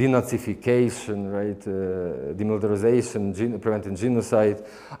 Denazification, right? Demilitarization, preventing genocide.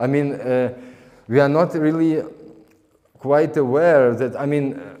 I mean, we are not really quite aware that, I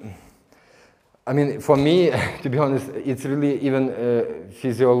mean, for me, to be honest, it's really even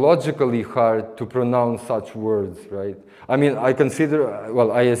physiologically hard to pronounce such words, right? I mean, I consider,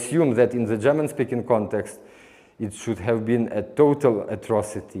 well, I assume that in the German-speaking context, it should have been a total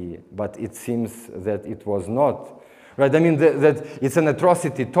atrocity, but it seems that it was not, right? I mean, that it's an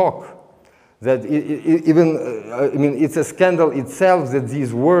atrocity talk. That it's a scandal itself that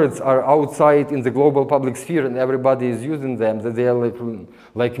these words are outside in the global public sphere and everybody is using them, that they are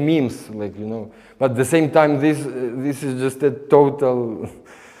like memes, like, you know. But at the same time, this is just a total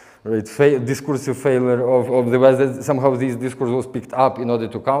right, discursive failure of the West. That somehow this discourse was picked up in order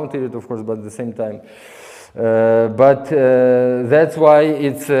to counter it, of course, but at the same time. That's why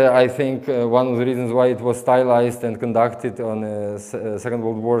it's, I think, one of the reasons why it was stylized and conducted on a Second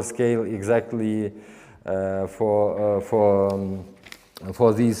World War scale exactly for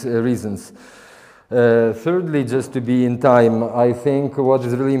these reasons. Thirdly, just to be in time, I think what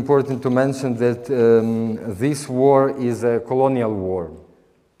is really important to mention that this war is a colonial war.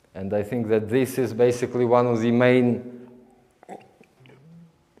 And I think that this is basically one of the main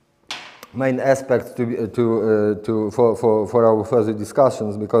aspects for our further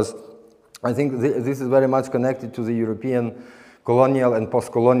discussions, because I think this is very much connected to the European colonial and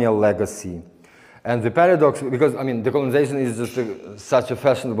post-colonial legacy. And the paradox, because I mean, decolonization is just such a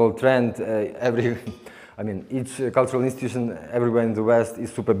fashionable trend. Each cultural institution everywhere in the West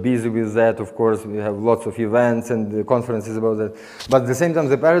is super busy with that. Of course, we have lots of events and conferences about that. But at the same time,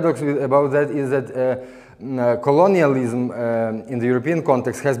 the paradox about that is that colonialism in the European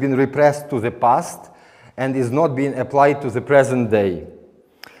context has been repressed to the past and is not being applied to the present day.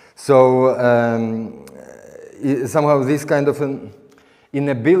 So somehow this kind of an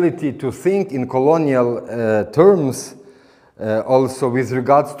inability to think in colonial terms also with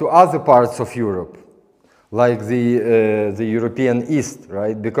regards to other parts of Europe, like the European East,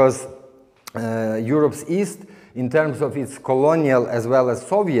 right? Because Europe's East, in terms of its colonial as well as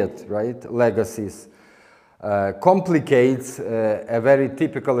Soviet, right, legacies, complicates a very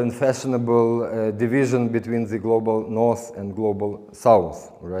typical and fashionable division between the global North and global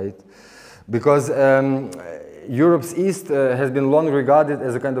South, right? Because Europe's East has been long regarded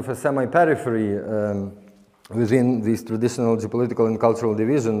as a kind of a semi-periphery within these traditional geopolitical and cultural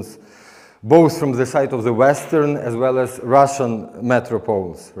divisions, both from the side of the Western as well as Russian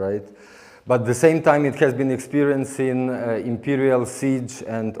metropoles, right? But at the same time, it has been experiencing imperial siege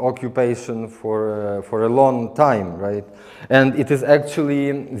and occupation for a long time, right? And it is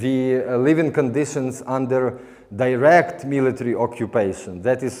actually the living conditions under direct military occupation.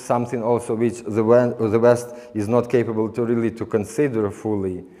 That is something also which the West is not capable to really to consider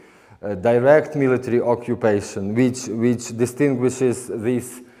fully. Direct military occupation, which distinguishes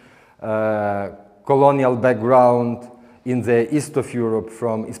this colonial background in the east of Europe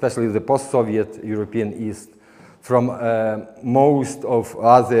from, especially the post-Soviet European East, from most of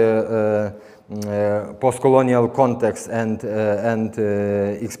other post-colonial contexts and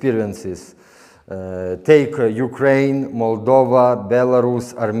experiences. Take Ukraine, Moldova,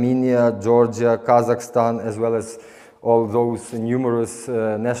 Belarus, Armenia, Georgia, Kazakhstan, as well as all those numerous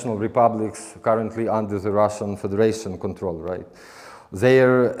national republics currently under the Russian Federation control, right?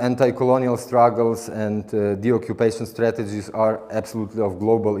 Their anti-colonial struggles and deoccupation strategies are absolutely of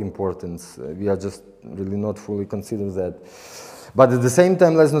global importance. We are just really not fully consider that. But at the same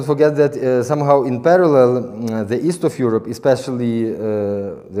time, let's not forget that somehow in parallel, the east of Europe, especially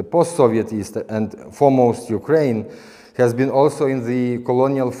the post-Soviet East and foremost Ukraine, has been also in the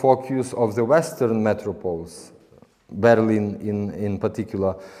colonial focus of the Western metropoles, Berlin in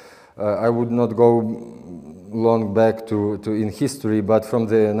particular. I would not go long back to in history, but from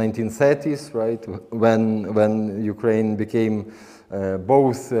the 1930s, right, when Ukraine became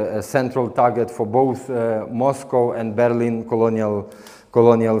both a central target for both Moscow and Berlin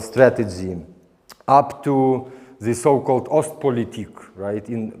colonial strategy, up to the so-called Ostpolitik, right,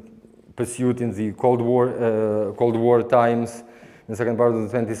 pursued in the Cold War times, in the second part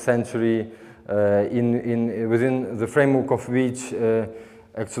of the 20th century, within the framework of which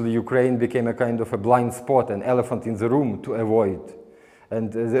actually Ukraine became a kind of a blind spot, an elephant in the room to avoid. And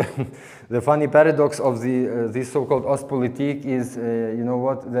the funny paradox of this so-called Ostpolitik is, you know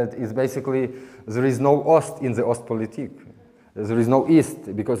what, that is basically there is no Ost in the Ostpolitik. There is no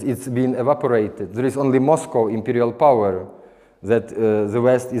East because it's been evaporated. There is only Moscow imperial power that the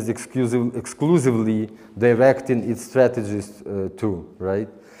West is exclusively directing its strategies to, right?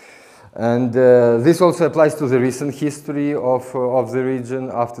 And this also applies to the recent history of the region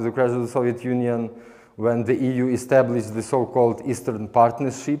after the crash of the Soviet Union, when the EU established the so-called Eastern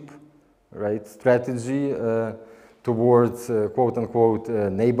Partnership, right, strategy towards quote-unquote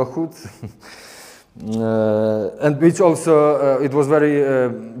neighborhoods, and which also it was very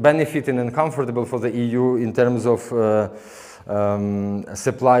benefiting and comfortable for the EU in terms of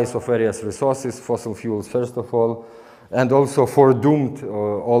supplies of various resources, fossil fuels first of all, and also foredoomed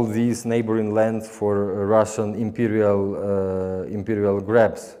all these neighboring lands for Russian imperial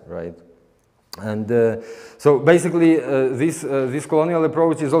grabs, right? And so basically this colonial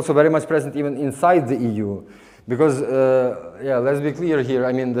approach is also very much present even inside the EU, because yeah, let's be clear here,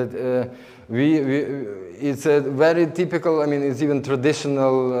 I mean that it's a very typical, I mean, it's even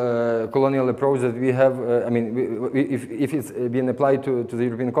traditional colonial approach that we have. I mean, if it's been applied to the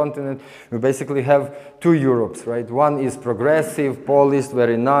European continent, we basically have two Europes, right? One is progressive, polished,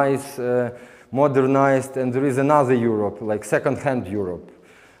 very nice, modernized, and there is another Europe, like second-hand Europe,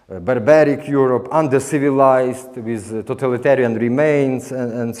 barbaric Europe, under-civilized, with totalitarian remains,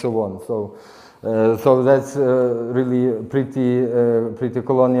 and so on. So that's really pretty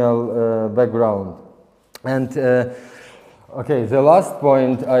colonial background. And okay, the last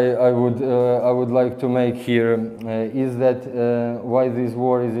point I would like to make here is that why this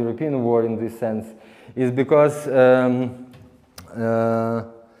war is a European war in this sense is because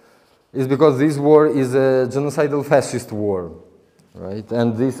this war is a genocidal fascist war, right?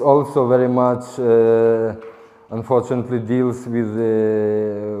 And this also very much unfortunately deals with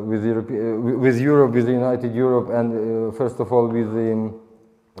Europe, with the United Europe, and first of all with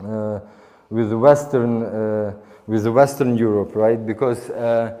the Western Europe, right? Because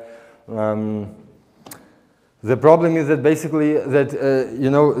the problem is that basically that you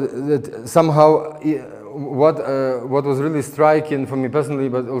know, that somehow what was really striking for me personally,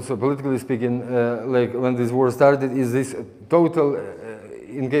 but also politically speaking, like when this war started, is this total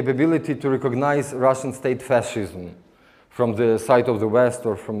incapability to recognize Russian state fascism from the side of the West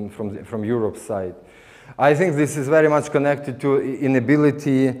or from Europe's side. I think this is very much connected to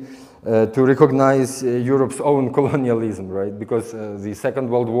inability to recognize Europe's own colonialism, right? Because the Second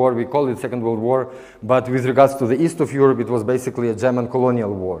World War, we call it Second World War, but with regards to the east of Europe, it was basically a German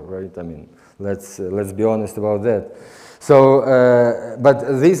colonial war, right? I mean, let's be honest about that. So, but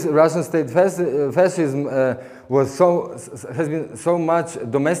this Russian state fascism has been so much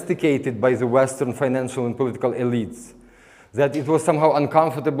domesticated by the Western financial and political elites that it was somehow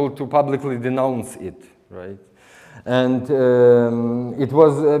uncomfortable to publicly denounce it, right? And it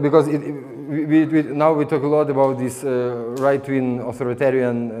was because now we talk a lot about these right-wing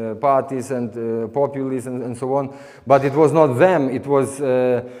authoritarian parties and populists and so on, but it was not them, it was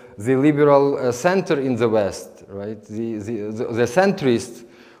the liberal center in the West, right? The centrists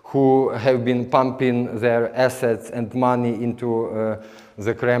who have been pumping their assets and money into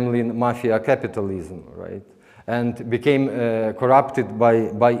the Kremlin mafia capitalism, right? And became corrupted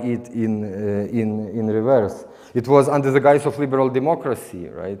by it in reverse. It was under the guise of liberal democracy,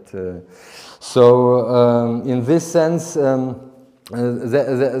 right? So in this sense,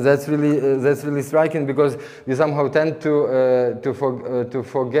 that's really striking, because we somehow tend to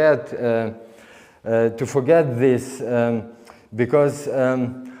forget this, because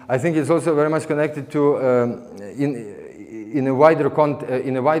I think it's also very much connected to in a wider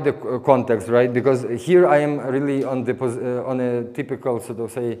context, right? Because here I am really on a typical sort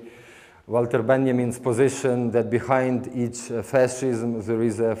of, say, Walter Benjamin's position that behind each fascism there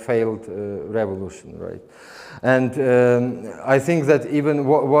is a failed revolution, right? And I think that even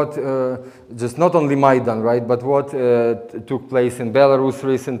what just not only Maidan, right, but what took place in Belarus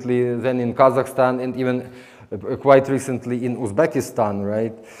recently, then in Kazakhstan, and even quite recently in Uzbekistan,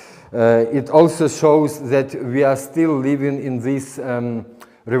 right? It also shows that we are still living in this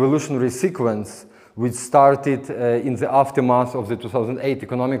revolutionary sequence which started in the aftermath of the 2008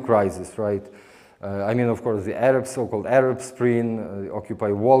 economic crisis, right? I mean, of course, the so-called Arab Spring,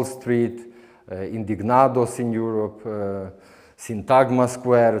 Occupy Wall Street, Indignados in Europe, Syntagma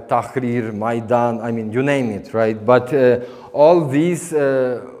Square, Tahrir, Maidan, I mean, you name it, right? But all these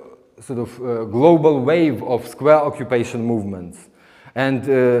sort of global wave of square occupation movements.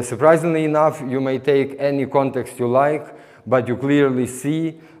 And surprisingly enough, you may take any context you like, but you clearly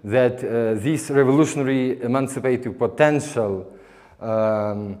see that this revolutionary emancipative potential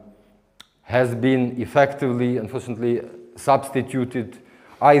has been effectively, unfortunately, substituted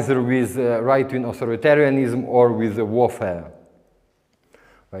either with right-wing authoritarianism or with warfare,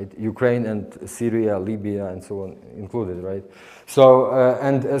 right? Ukraine and Syria, Libya, and so on included, right? So,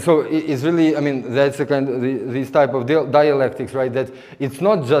 so it's really, I mean, that's a kind of this type of dialectics, right? That it's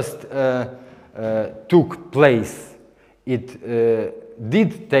not just took place, it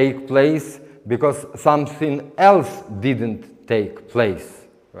did take place because something else didn't take place,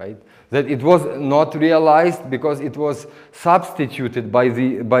 right? That it was not realized because it was substituted by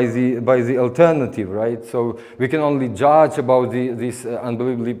the alternative, right? So we can only judge about this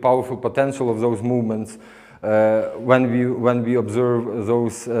unbelievably powerful potential of those movements when we observe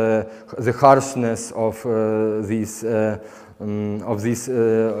those the harshness of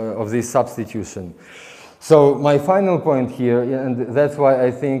this substitution. So my final point here, and that's why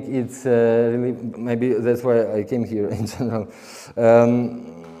I think it's really, maybe that's why I came here in general,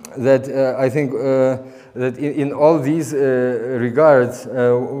 I think that in all these regards,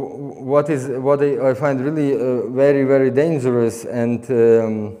 what I find really very, very dangerous, and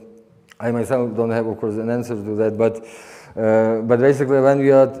I myself don't have, of course, an answer to that, but basically when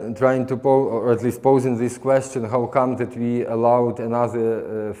we are trying to or at least posing this question, how come that we allowed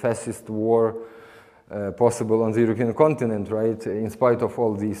another fascist war possible on the European continent, right? In spite of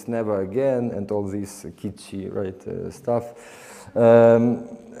all this never again and all this kitschy, right, stuff.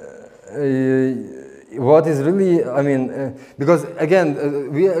 What is really, I mean, because again,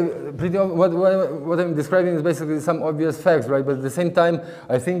 what I'm describing is basically some obvious facts, right? But at the same time,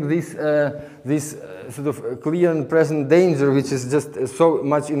 I think this sort of clear and present danger, which is just so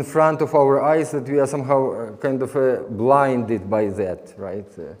much in front of our eyes that we are somehow kind of blinded by that,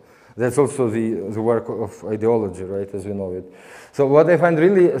 right? That's also the work of ideology, right, as we know it. So what I find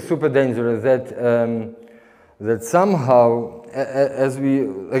really super dangerous that somehow, as we,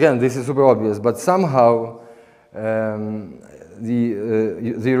 again, this is super obvious, but somehow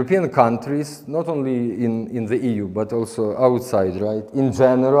the European countries, not only in the EU, but also outside, right, in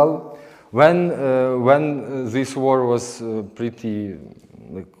general, when this war was pretty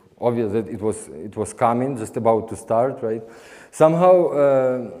obvious that it was coming, just about to start, right,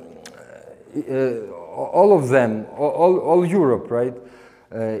 somehow all of them, all Europe, right,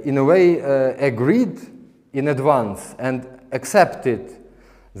 in a way agreed in advance and accepted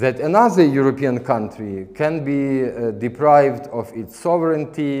that another European country can be deprived of its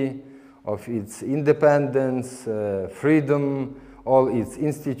sovereignty, of its independence, freedom, all its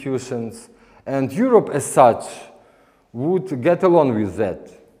institutions, and Europe as such would get along with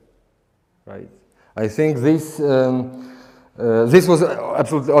that, right? I think this was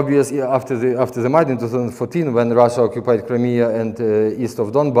absolutely obvious after the Maidan in 2014 when Russia occupied Crimea and east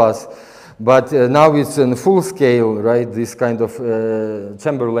of Donbass. But now it's in full scale, right? This kind of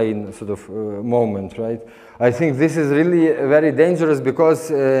Chamberlain sort of moment, right? I think this is really very dangerous because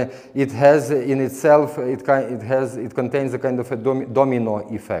it has in itself, it contains a kind of a domino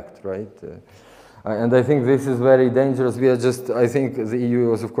effect, right? And I think this is very dangerous. We are just, I think the EU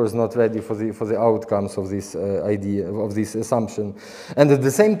was of course not ready for the outcomes of this idea, of this assumption. And at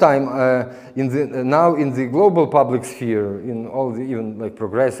the same time, now in the global public sphere, in all the even like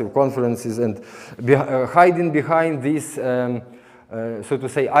progressive conferences and hiding behind this, so to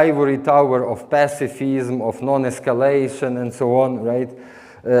say, ivory tower of pacifism, of non-escalation and so on, right?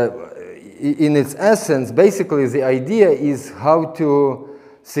 In its essence, basically the idea is how to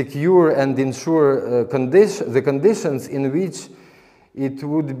secure and ensure the conditions in which it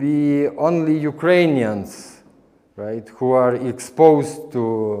would be only Ukrainians, right, who are exposed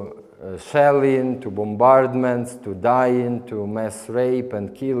to shelling, to bombardments, to dying, to mass rape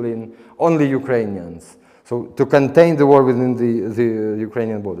and killing, only Ukrainians. So to contain the war within the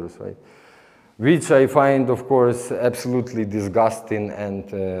Ukrainian borders, right? Which I find, of course, absolutely disgusting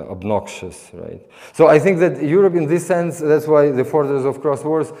and obnoxious, right? So I think that Europe, in this sense, that's why the Fortress of Cross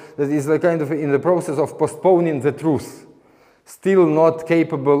Wars, that is like kind of in the process of postponing the truth, still not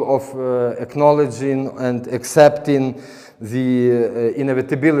capable of acknowledging and accepting the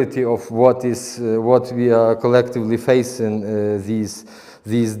inevitability of what we are collectively facing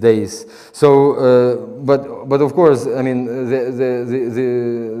these days. So, but of course, I mean,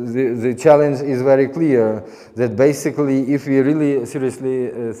 the challenge is very clear that basically, if we really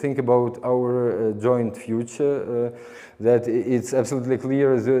seriously think about our joint future, that it's absolutely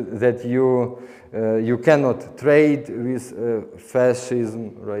clear that you cannot trade with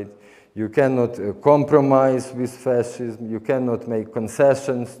fascism, right? You cannot compromise with fascism. You cannot make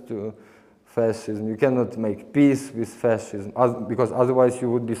concessions to fascism. You cannot make peace with fascism because otherwise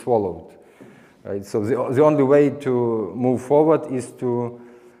you would be swallowed, right? So the only way to move forward is to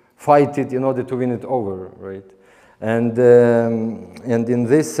fight it in order to win it over, right? And in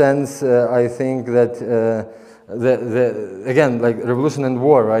this sense, I think that again, like revolution and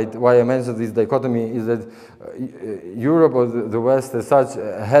war, right? Why I mentioned this dichotomy is that Europe or the West as such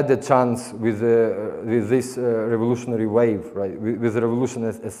had a chance with this revolutionary wave, right? With the revolution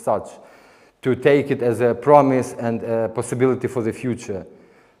as such, to take it as a promise and a possibility for the future.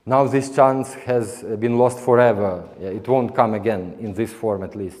 Now this chance has been lost forever. Yeah, it won't come again in this form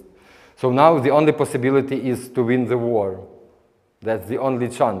at least. So now the only possibility is to win the war. That's the only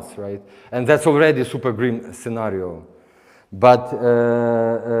chance, right? And that's already a super grim scenario. But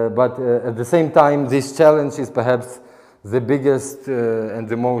at the same time, this challenge is perhaps the biggest and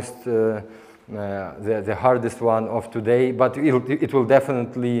the most, the hardest one of today, but it will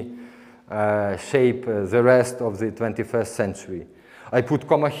definitely shape the rest of the 21st century. I put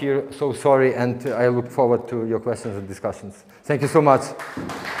comma here, so sorry, and I look forward to your questions and discussions. Thank you so much.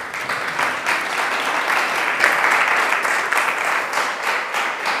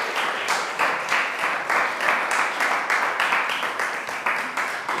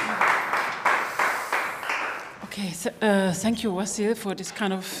 Okay, thank you, Vasyl, for this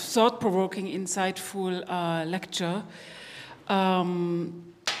kind of thought-provoking, insightful lecture. I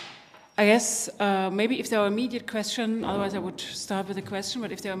guess maybe if there are immediate questions, otherwise I would start with a question,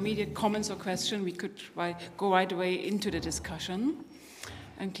 but if there are immediate comments or questions, we could go right away into the discussion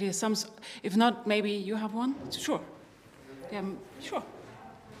and clear some. If not, maybe you have one? Sure. Yeah, sure.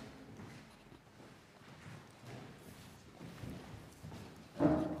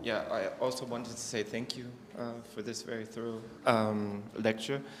 Yeah, I also wanted to say thank you for this very thorough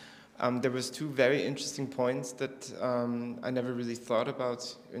lecture. There was two very interesting points that I never really thought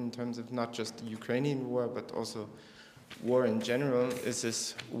about in terms of not just the Ukrainian war, but also war in general. Is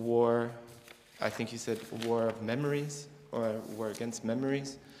this war, I think you said war of memories, or war against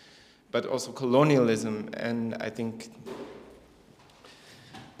memories, but also colonialism. And I think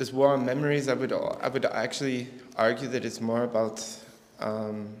this war on memories, I would actually argue that it's more about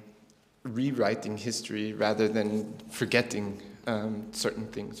rewriting history rather than forgetting certain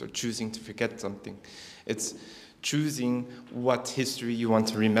things or choosing to forget something. It's choosing what history you want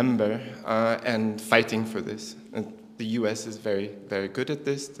to remember and fighting for this. And the US is very, very good at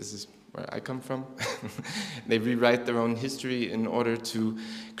this. This is where I come from. They rewrite their own history in order to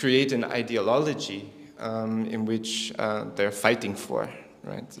create an ideology in which they're fighting for,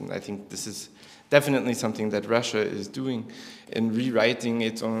 right? And I think this is definitely something that Russia is doing in rewriting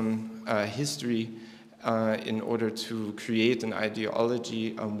its own history in order to create an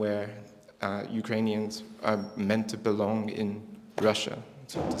ideology where Ukrainians are meant to belong in Russia,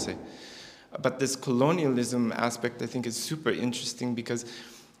 so to say. But this colonialism aspect, I think, is super interesting because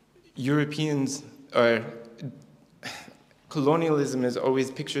Europeans are... Colonialism is always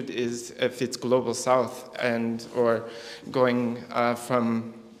pictured as if it's global south or going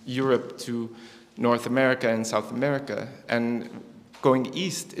from Europe to North America and South America. And going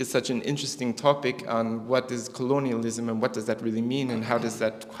east is such an interesting topic on what is colonialism and what does that really mean and how does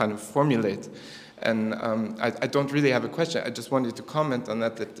that kind of formulate. And I don't really have a question. I just wanted to comment on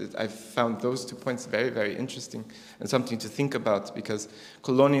that I found those 2 points very, very interesting and something to think about because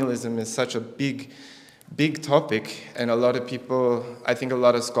colonialism is such a big topic, and a lot of people, I think a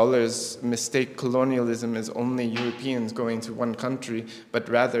lot of scholars mistake colonialism as only Europeans going to one country, but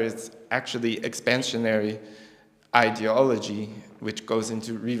rather it's actually expansionary ideology which goes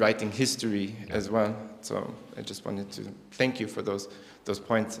into rewriting history as well. So I just wanted to thank you for those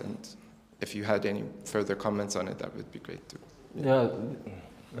points, and if you had any further comments on it, that would be great too. Yeah,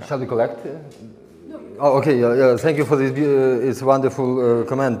 shall we collect? No. Oh, okay. Yeah. Thank you for this. It's a wonderful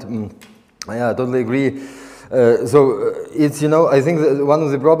comment. Yeah, I totally agree. It's I think that one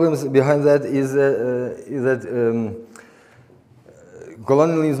of the problems behind that is that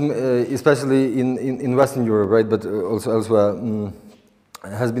colonialism, especially in Western Europe, right, but also elsewhere,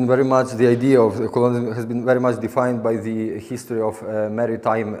 has been very much, the idea of colonialism has been very much defined by the history of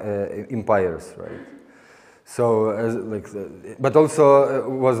maritime empires, right? So, but also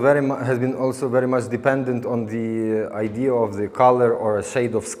has been also very much dependent on the idea of the color or a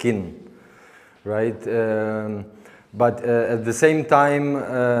shade of skin, right? But at the same time,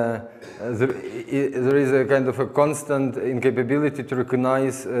 there is a kind of a constant incapability to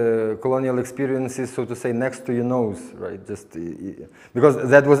recognize colonial experiences, so to say, next to your nose, right? Just because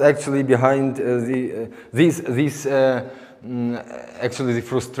that was actually behind actually the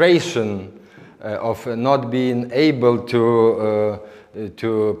frustration of not being able to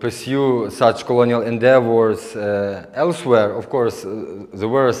pursue such colonial endeavors elsewhere. Of course, there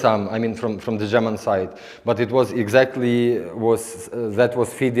were some, I mean, from the German side, but it was exactly that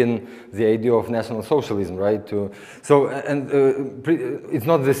was feeding the idea of National Socialism, right? It's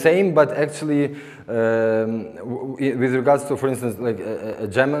not the same, but actually, with regards to, for instance, like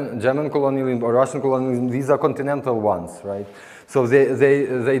German colonialism or Russian colonialism, these are continental ones, right? So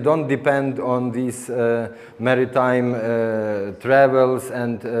they don't depend on these maritime travels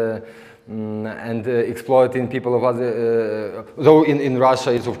and exploiting people of other. Though in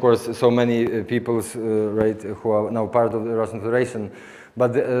Russia, it's of course so many peoples, right, who are now part of the Russian Federation.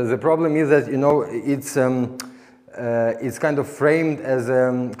 But the problem is that it's kind of framed as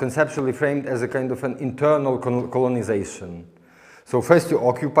conceptually framed as a kind of an internal colonization. So first you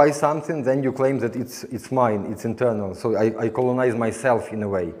occupy something, then you claim that it's mine, it's internal. So I colonize myself in a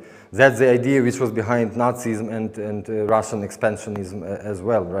way. That's the idea which was behind Nazism and Russian expansionism as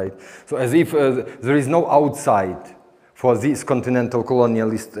well, right? So as if there is no outside for these continental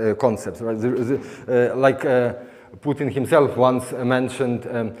colonialist concepts, right? Like Putin himself once mentioned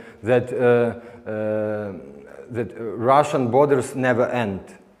that Russian borders never end.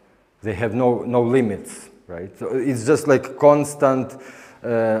 They have no limits. Right? So it's just like constant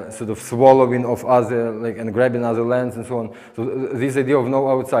sort of swallowing of other, like, and grabbing other lands and so on. So this idea of no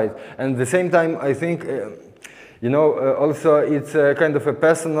outside. And at the same time, I think, you know, also it's kind of a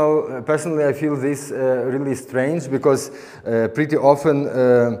personally I feel this really strange, because pretty often,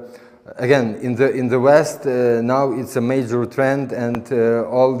 again, in the West, now it's a major trend, and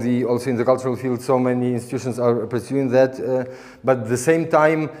also in the cultural field, so many institutions are pursuing that. But at the same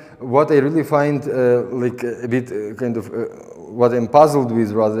time, what I really find like a bit kind of what I'm puzzled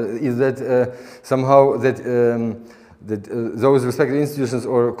with, rather, is that somehow that those respective institutions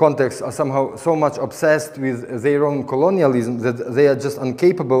or contexts are somehow so much obsessed with their own colonialism that they are just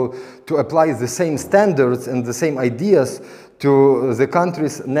incapable to apply the same standards and the same ideas to the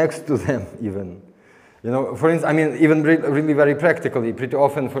countries next to them, even. You know, for instance, I mean, even really very practically, pretty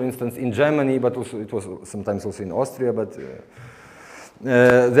often, for instance, in Germany, but also it was sometimes also in Austria, but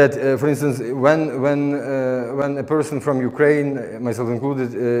for instance, when a person from Ukraine, myself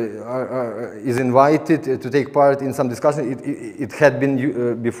included, is invited to take part in some discussion, it had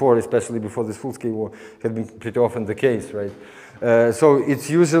been before, especially before this full-scale war, had been pretty often the case, right? So it's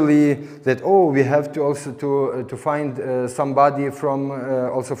usually that, oh, we have to also to find somebody from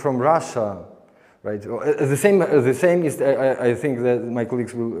also from Russia, right? The same is, I think that my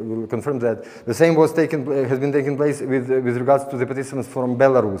colleagues will confirm that the same has been taking place with regards to the participants from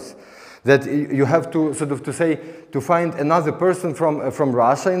Belarus. That you have to sort of to find another person from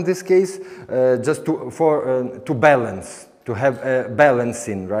Russia in this case, just to balance. To have a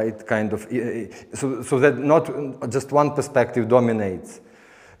balancing, right, kind of, so that not just one perspective dominates.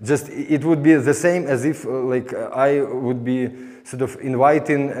 Just, it would be the same as if, like, I would be sort of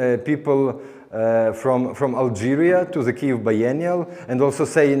inviting people from Algeria to the Kyiv Biennial, and also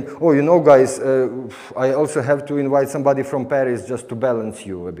saying, oh, you know, guys, I also have to invite somebody from Paris just to balance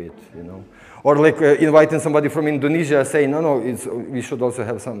you a bit, you know. Or like inviting somebody from Indonesia, saying, no, we should also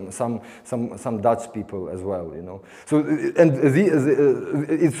have some Dutch people as well, you know. So, and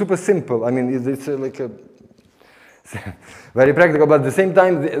it's super simple. I mean, it's like a very practical, but at the same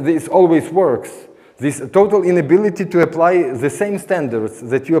time, this always works. This total inability to apply the same standards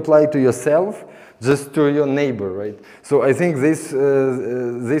that you apply to yourself, just to your neighbor, right? So I think this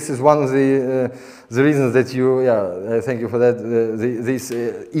is one of the reasons that thank you for that. This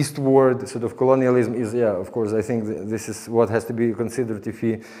eastward sort of colonialism is, of course, I think this is what has to be considered if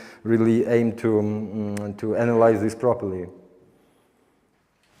we really aim to analyze this properly.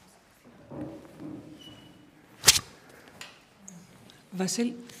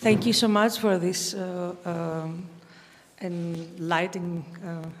 Vasyl, thank you so much for this enlightening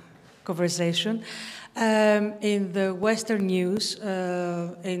conversation. In the Western news,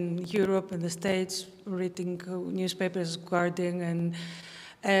 in Europe and the States, reading newspapers, Guardian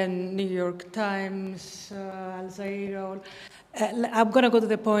and New York Times, Al Jazeera. I'm going to go to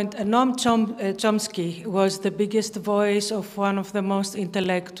the point. Noam Chomsky was the biggest voice of one of the most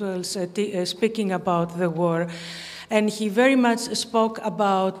intellectuals speaking about the war. And he very much spoke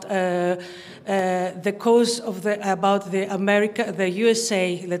about the cause of the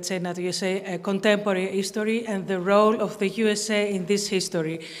USA, let's say not USA, contemporary history, and the role of the USA in this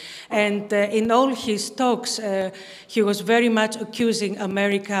history. And in all his talks, he was very much accusing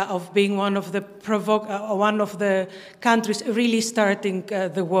America of being one of the countries really starting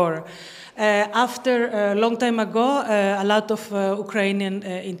the war. After a long time ago, a lot of Ukrainian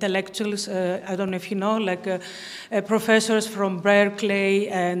intellectuals, I don't know if you know, like professors from Berkeley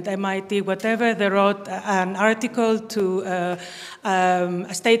and MIT, whatever, they wrote an article to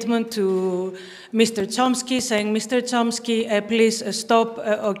a statement to Mr. Chomsky saying, Mr. Chomsky, please stop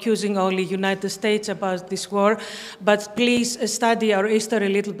accusing only United States about this war, but please study our history a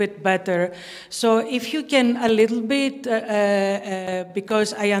little bit better. So if you can a little bit,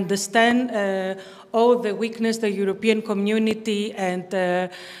 because I understand all the weakness, the European community, and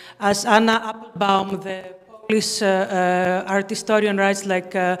as Anna Applebaum, the Polish art historian, writes,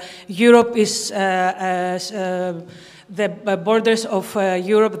 like Europe is the borders of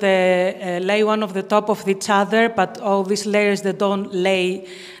Europe, they lay one on the top of each other, but all these layers, they don't lay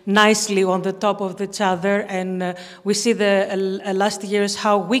nicely on the top of each other. And we see the last years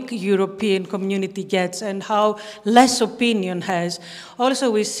how weak European community gets and how less opinion has. Also,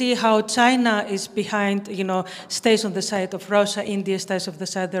 we see how China is behind, stays on the side of Russia, India stays on the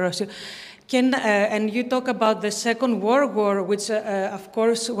side of Russia. And you talk about the Second World War, which of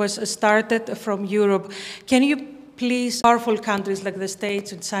course was started from Europe. Can you please, powerful countries like the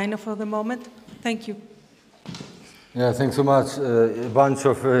States and China for the moment? Thank you. Yeah, thanks so much. A bunch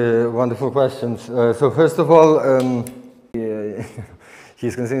of wonderful questions. So first of all,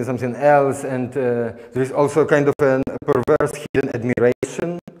 he's considering something else, and there is also kind of a first hidden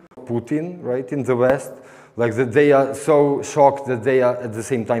admiration of Putin, right, in the West, like that they are so shocked that they are at the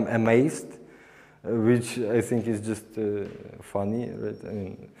same time amazed, which I think is just funny, right? I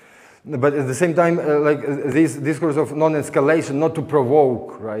mean, but at the same time, like this discourse of non-escalation, not to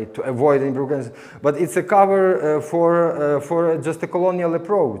provoke, right, to avoid any provocation, but it's a cover for just a colonial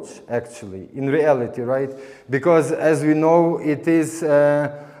approach, actually, in reality, right? Because as we know, it is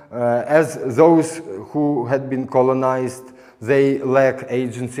as those who had been colonized, they lack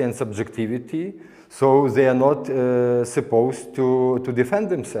agency and subjectivity, so they are not supposed to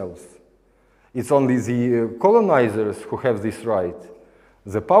defend themselves. It's only the colonizers who have this right.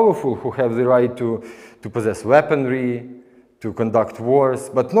 The powerful who have the right to possess weaponry, to conduct wars,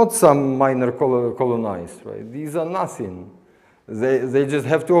 but not some minor colonized, right? These are nothing. They just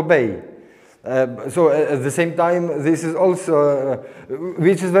have to obey. So at the same time, this is also,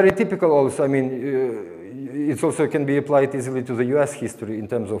 which is very typical also, I mean, it also can be applied easily to the US history in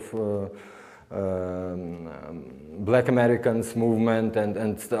terms of Black Americans movement and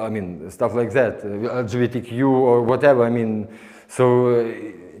I mean, stuff like that, LGBTQ or whatever, I mean, so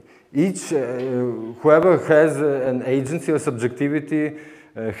whoever has an agency or subjectivity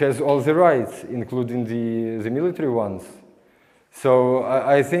has all the rights, including the military ones. So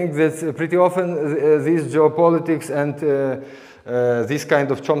I think that pretty often this geopolitics and this kind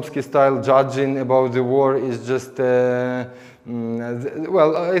of Chomsky-style judging about the war is just,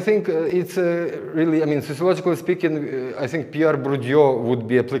 well, I think it's really, I mean, sociologically speaking, I think Pierre Bourdieu would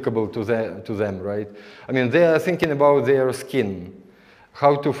be applicable to them, right? I mean, they are thinking about their skin,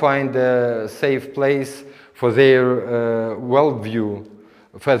 how to find a safe place for their worldview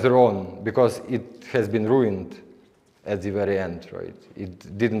further on, because it has been ruined at the very end, right?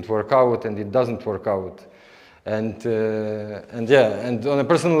 It didn't work out and it doesn't work out. And yeah, and on a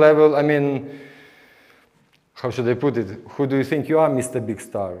personal level, I mean, how should I put it? Who do you think you are, Mr. Big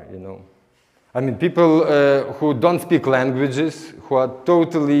Star, you know? I mean, people who don't speak languages, who are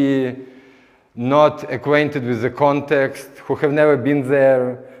totally not acquainted with the context, who have never been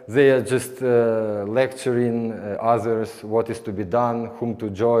there, they are just lecturing others what is to be done, whom to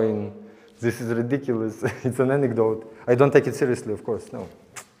join. This is ridiculous. It's an anecdote. I don't take it seriously, of course, no.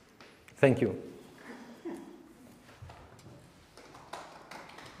 Thank you.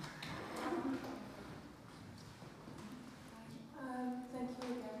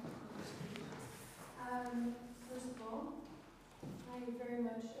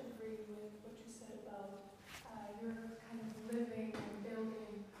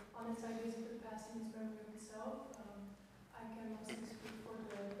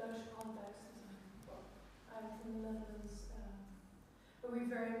 We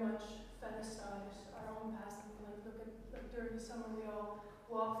very much fetishize our own past, and like look during the summer we all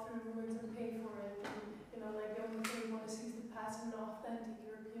walk through ruins and pay for it, and you know, like the only thing we want to see is the past and an authentic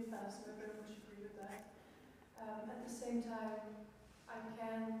European past, and I very much agree with that. At the same time, I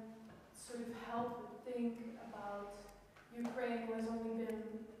can sort of help but think about Ukraine, who has only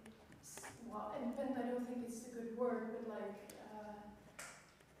been, well, independent, I don't think it's a good word, but like,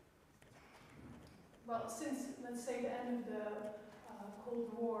 well, since, let's say, the end of the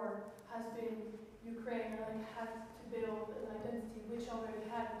Cold War has been Ukraine, and like had to build an identity, which already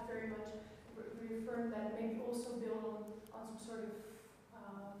had very much reaffirmed that, maybe also build on some sort of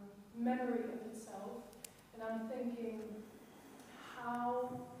memory of itself. And I'm thinking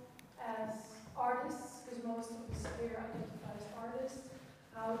how, as artists, because most of us here identify as artists,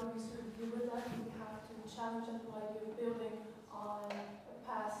 how do we sort of deal with that? Do we have to challenge that whole idea of building on a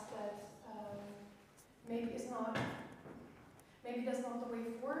past that maybe is not, maybe that's not the way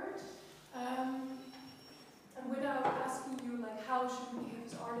forward. And without asking you, like, how should we behave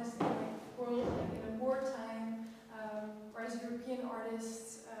as artists in a world, like in a wartime, or as European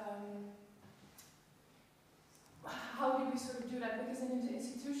artists, how do we sort of do that? Because in the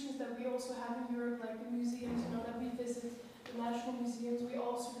institutions that we also have in Europe, like the museums, you know, that we visit, the national museums, we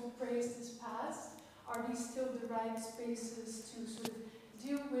all sort of praise this past. Are these still the right spaces to sort of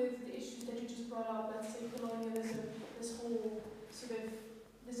deal with the issues that you just brought up, let's say colonialism, this whole sort of,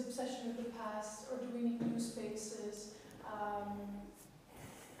 this obsession with the past, or do we need new spaces?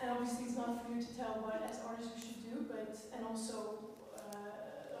 And obviously it's not for you to tell what as artists we should do, but, and also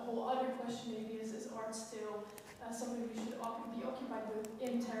a whole other question maybe is art still something we should be occupied with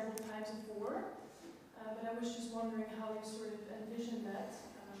in terrible times of war? But I was just wondering how you sort of envision that,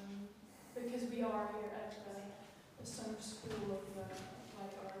 because we are here at the summer school of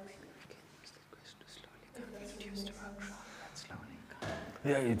applied art.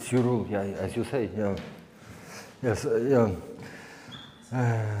 Yeah, it's your rule, yeah, as you say, yeah. Yes, yeah.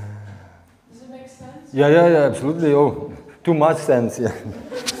 Does it make sense? Yeah, absolutely. Oh, too much sense, yeah.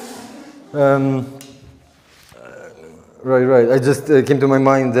 Right. I just came to my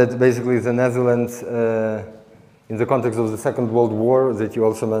mind that basically the Netherlands, in the context of the Second World War that you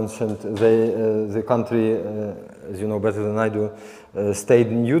also mentioned, the country, as you know better than I do,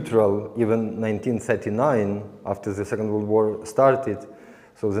 stayed neutral even 1939 after the Second World War started.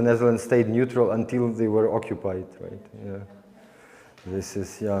 So the Netherlands stayed neutral until they were occupied, right? Yeah. This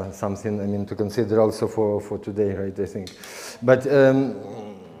is something I mean to consider also for today, right? I think, but.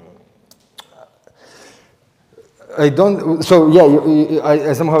 I don't. So yeah,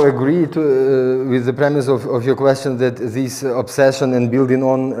 I somehow agree with the premise of your question that this obsession and building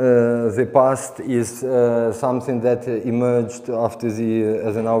on the past is something that emerged after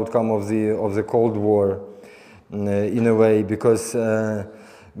as an outcome of the Cold War, in a way, because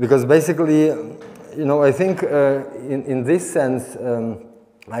basically, you know, I think in this sense,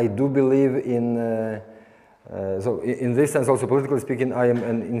 I do believe in. So in this sense, also politically speaking, I am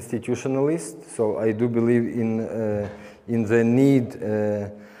an institutionalist. So I do believe in the need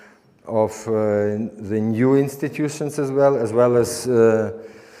of the new institutions as well as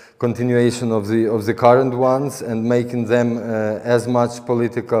continuation of the current ones and making them as much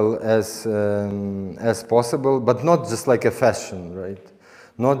political as possible, but not just like a fashion, right?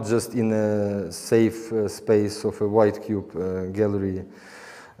 Not just in a safe space of a white cube gallery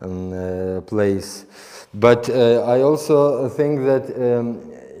place. But I also think that,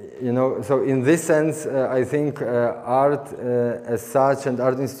 you know, so in this sense, I think art as such and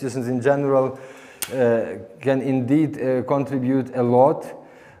art institutions in general can indeed contribute a lot.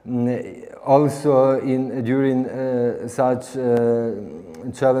 Also during such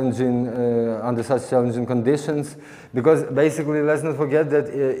challenging, under such challenging conditions, because basically let's not forget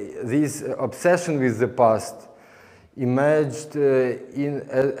that this obsession with the past emerged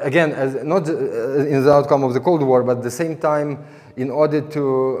again as not in the outcome of the Cold War, but at the same time in order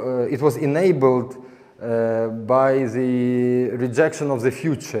to it was enabled by the rejection of the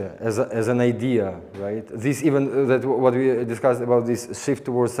future as an idea, right? This even that what we discussed about this shift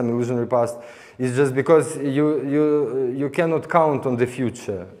towards some illusionary past is just because you cannot count on the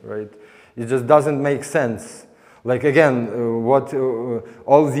future, right? It just doesn't make sense. Like again, what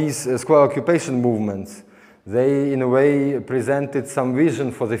all these square occupation movements. They, in a way, presented some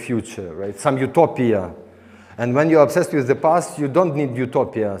vision for the future, right? Some utopia. And when you're obsessed with the past, you don't need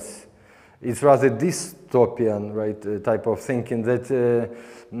utopias. It's rather dystopian, right, type of thinking that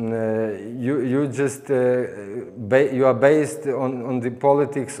you are based on the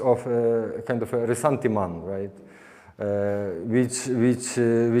politics of kind of a ressentiment, right? Which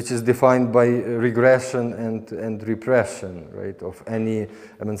is defined by regression and repression, right, of any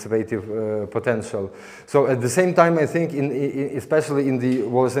emancipative potential. So at the same time, I think, especially in the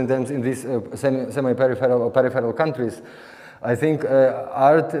wars and times in these semi-peripheral or peripheral countries, I think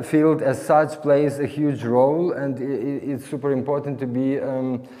art field as such plays a huge role, and it's super important to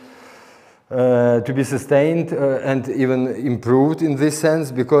be sustained and even improved in this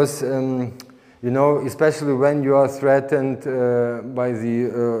sense, because. You know, especially when you are threatened by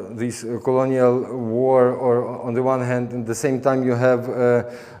this colonial war, or on the one hand, at the same time you have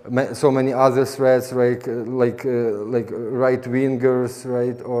so many other threats, like right-wingers,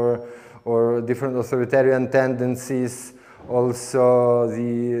 right, or different authoritarian tendencies. Also,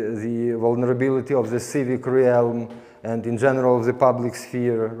 the vulnerability of the civic realm and in general of the public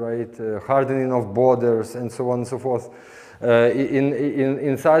sphere, right, hardening of borders and so on and so forth.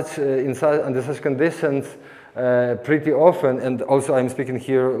 Under such conditions, pretty often, and also I'm speaking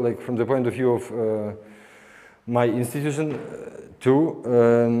here like from the point of view of my institution too,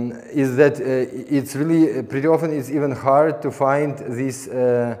 is that it's really pretty often it's even hard to find this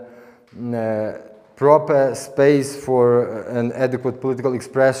proper space for an adequate political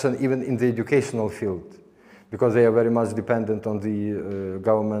expression even in the educational field, because they are very much dependent on the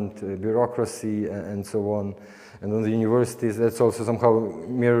government bureaucracy and so on. And on the universities, that's also somehow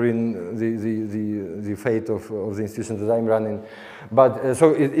mirroring the fate of the institutions that I'm running. But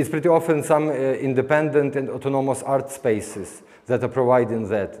so it's pretty often some independent and autonomous art spaces that are providing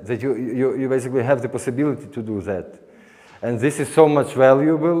that you basically have the possibility to do that. And this is so much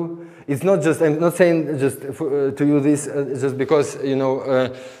valuable. It's not just, I'm not saying just to you this just because, you know,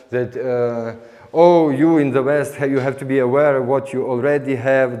 that oh, you in the West, you have to be aware of what you already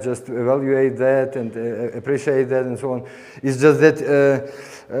have, just to evaluate that and appreciate that and so on. It's just that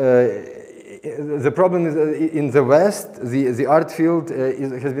the problem is in the West, the art field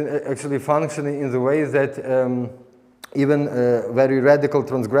has been actually functioning in the way that even very radical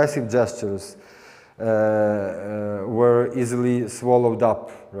transgressive gestures were easily swallowed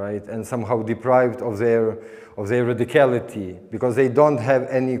up, right, and somehow deprived of their radicality, because they don't have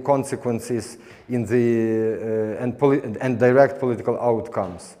any consequences in the and direct political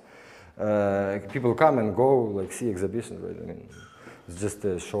outcomes. People come and go, like see exhibitions, right? I mean, it's just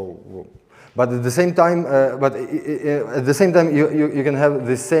a show. But at the same time, you can have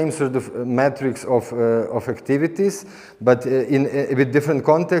the same sort of metrics of activities, but in a bit different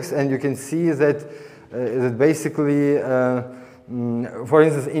context, and you can see that that basically, for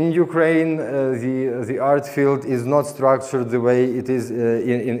instance, in Ukraine, the art field is not structured the way it is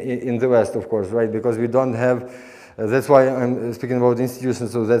in the West, of course, right? Because we don't have. That's why I'm speaking about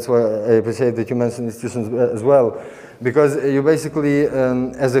institutions, so that's why I appreciate that you mentioned institutions as well. Because you basically,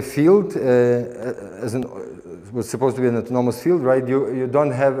 as a field, was supposed to be an autonomous field, right? You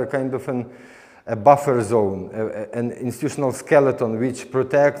don't have a kind of a buffer zone, an institutional skeleton which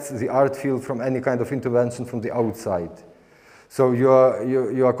protects the art field from any kind of intervention from the outside. So you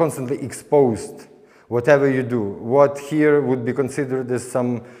are constantly exposed, whatever you do. What here would be considered as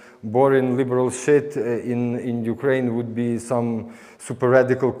some boring liberal shit in Ukraine would be some super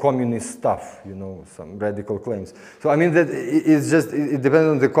radical communist stuff, you know, some radical claims. So I mean that it's just, it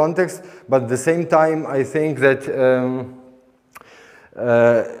depends on the context, but at the same time I think that,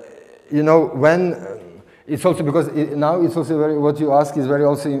 you know, when, it's also because now it's also very, what you ask is very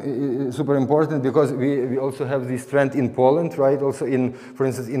also super important, because we also have this trend in Poland, right, also in, for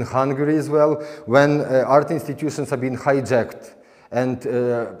instance, in Hungary as well, when art institutions are being hijacked and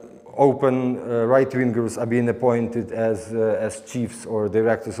open right-wingers are being appointed as chiefs or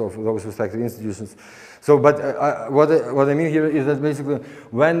directors of those respective institutions. So, but what I mean here is that basically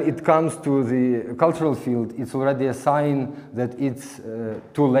when it comes to the cultural field, it's already a sign that it's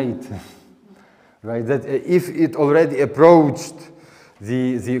too late, right? That if it already approached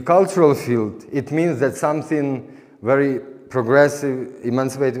the cultural field, it means that something very progressive,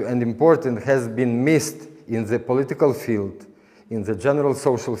 emancipative, and important has been missed in the political field, in the general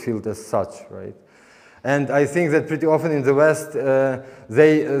social field as such, right? And I think that pretty often in the West,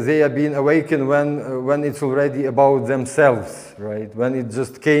 they are being awakened when it's already about themselves, right? When it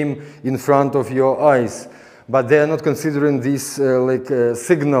just came in front of your eyes. But they are not considering these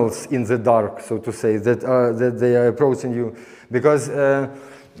signals in the dark, so to say, that they are approaching you. Because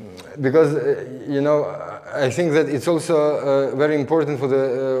you know, I think that it's also very important for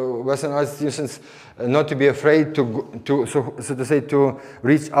the Western art institutions not to be afraid so to say, to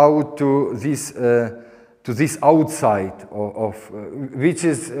reach out to this outside which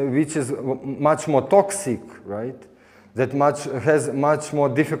is much more toxic, right? That has much more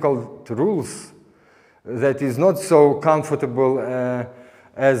difficult rules, that is not so comfortable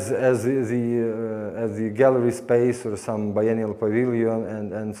as the gallery space or some biennial pavilion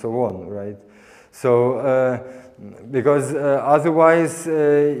and so on, right? So because otherwise,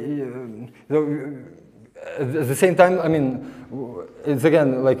 you know, at the same time, I mean, it's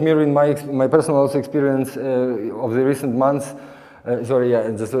again like mirroring my personal also experience of the recent months. Sorry, yeah,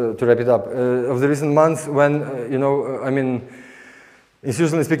 just to wrap it up, of the recent months when you know, I mean,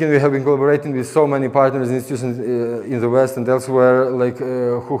 institutionally speaking, we have been collaborating with so many partners and institutions in the West and elsewhere, like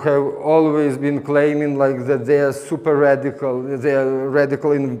who have always been claiming like that they are super radical, they are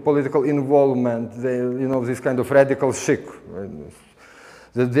radical in political involvement, they, you know, this kind of radical chic, right?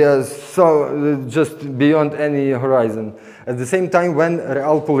 That they are so just beyond any horizon. At the same time, when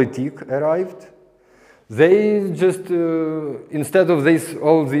Realpolitik arrived, they just, instead of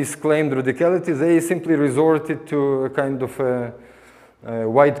all this claimed radicality, they simply resorted to a kind of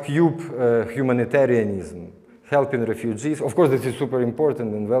white cube humanitarianism, helping refugees. Of course, this is super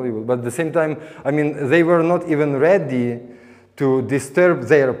important and valuable, but at the same time, I mean, they were not even ready to disturb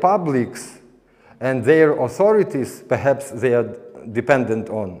their publics and their authorities, perhaps they are dependent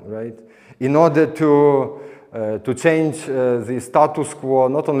on, right? In order to change the status quo,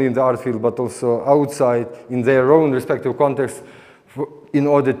 not only in the art field, but also outside, in their own respective context, in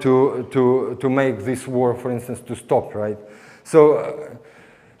order to make this war, for instance, to stop, right? So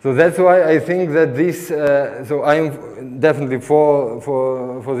that's why I think that this, so I'm definitely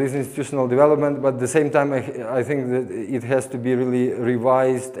for this institutional development, but at the same time, I think that it has to be really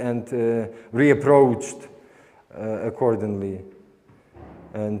revised and reapproached accordingly.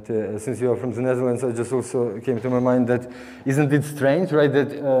 And since you are from the Netherlands, I just also came to my mind that, isn't it strange, right,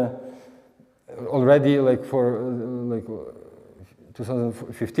 that already like for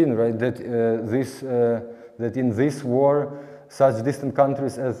 2015, right, that that in this war, such distant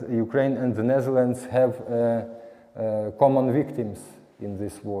countries as Ukraine and the Netherlands have common victims in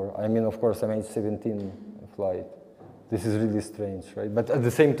this war. I mean, of course, MH17 flight. This is really strange, right? But at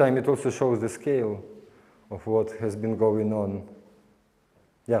the same time, it also shows the scale of what has been going on.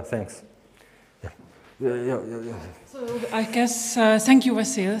 Yeah, thanks. Yeah. So I guess, thank you,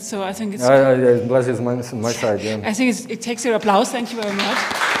 Vasyl. So I think it's... pleasure is my side, yeah. I think it takes your applause. Thank you very much.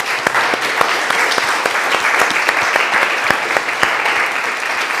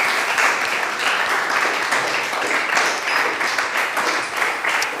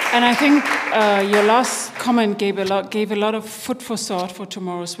 And I think your last comment gave a lot of food for thought for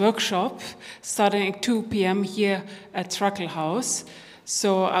tomorrow's workshop, starting at 2 p.m. here at Truckle House.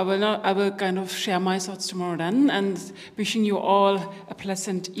 So I will kind of share my thoughts tomorrow then, and wishing you all a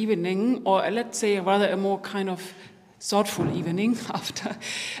pleasant evening, or let's say rather a more kind of thoughtful evening after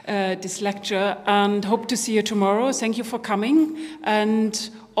this lecture, and hope to see you tomorrow. Thank you for coming, and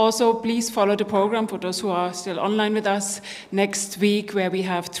also please follow the program for those who are still online with us next week, where we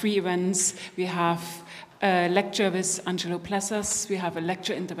have 3 events. We have a lecture with Angelo Plessas, we have a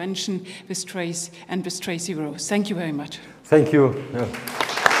lecture intervention with Tracy Rose. Thank you very much. Thank you. Yeah.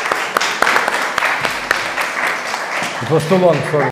 It was too long, sorry.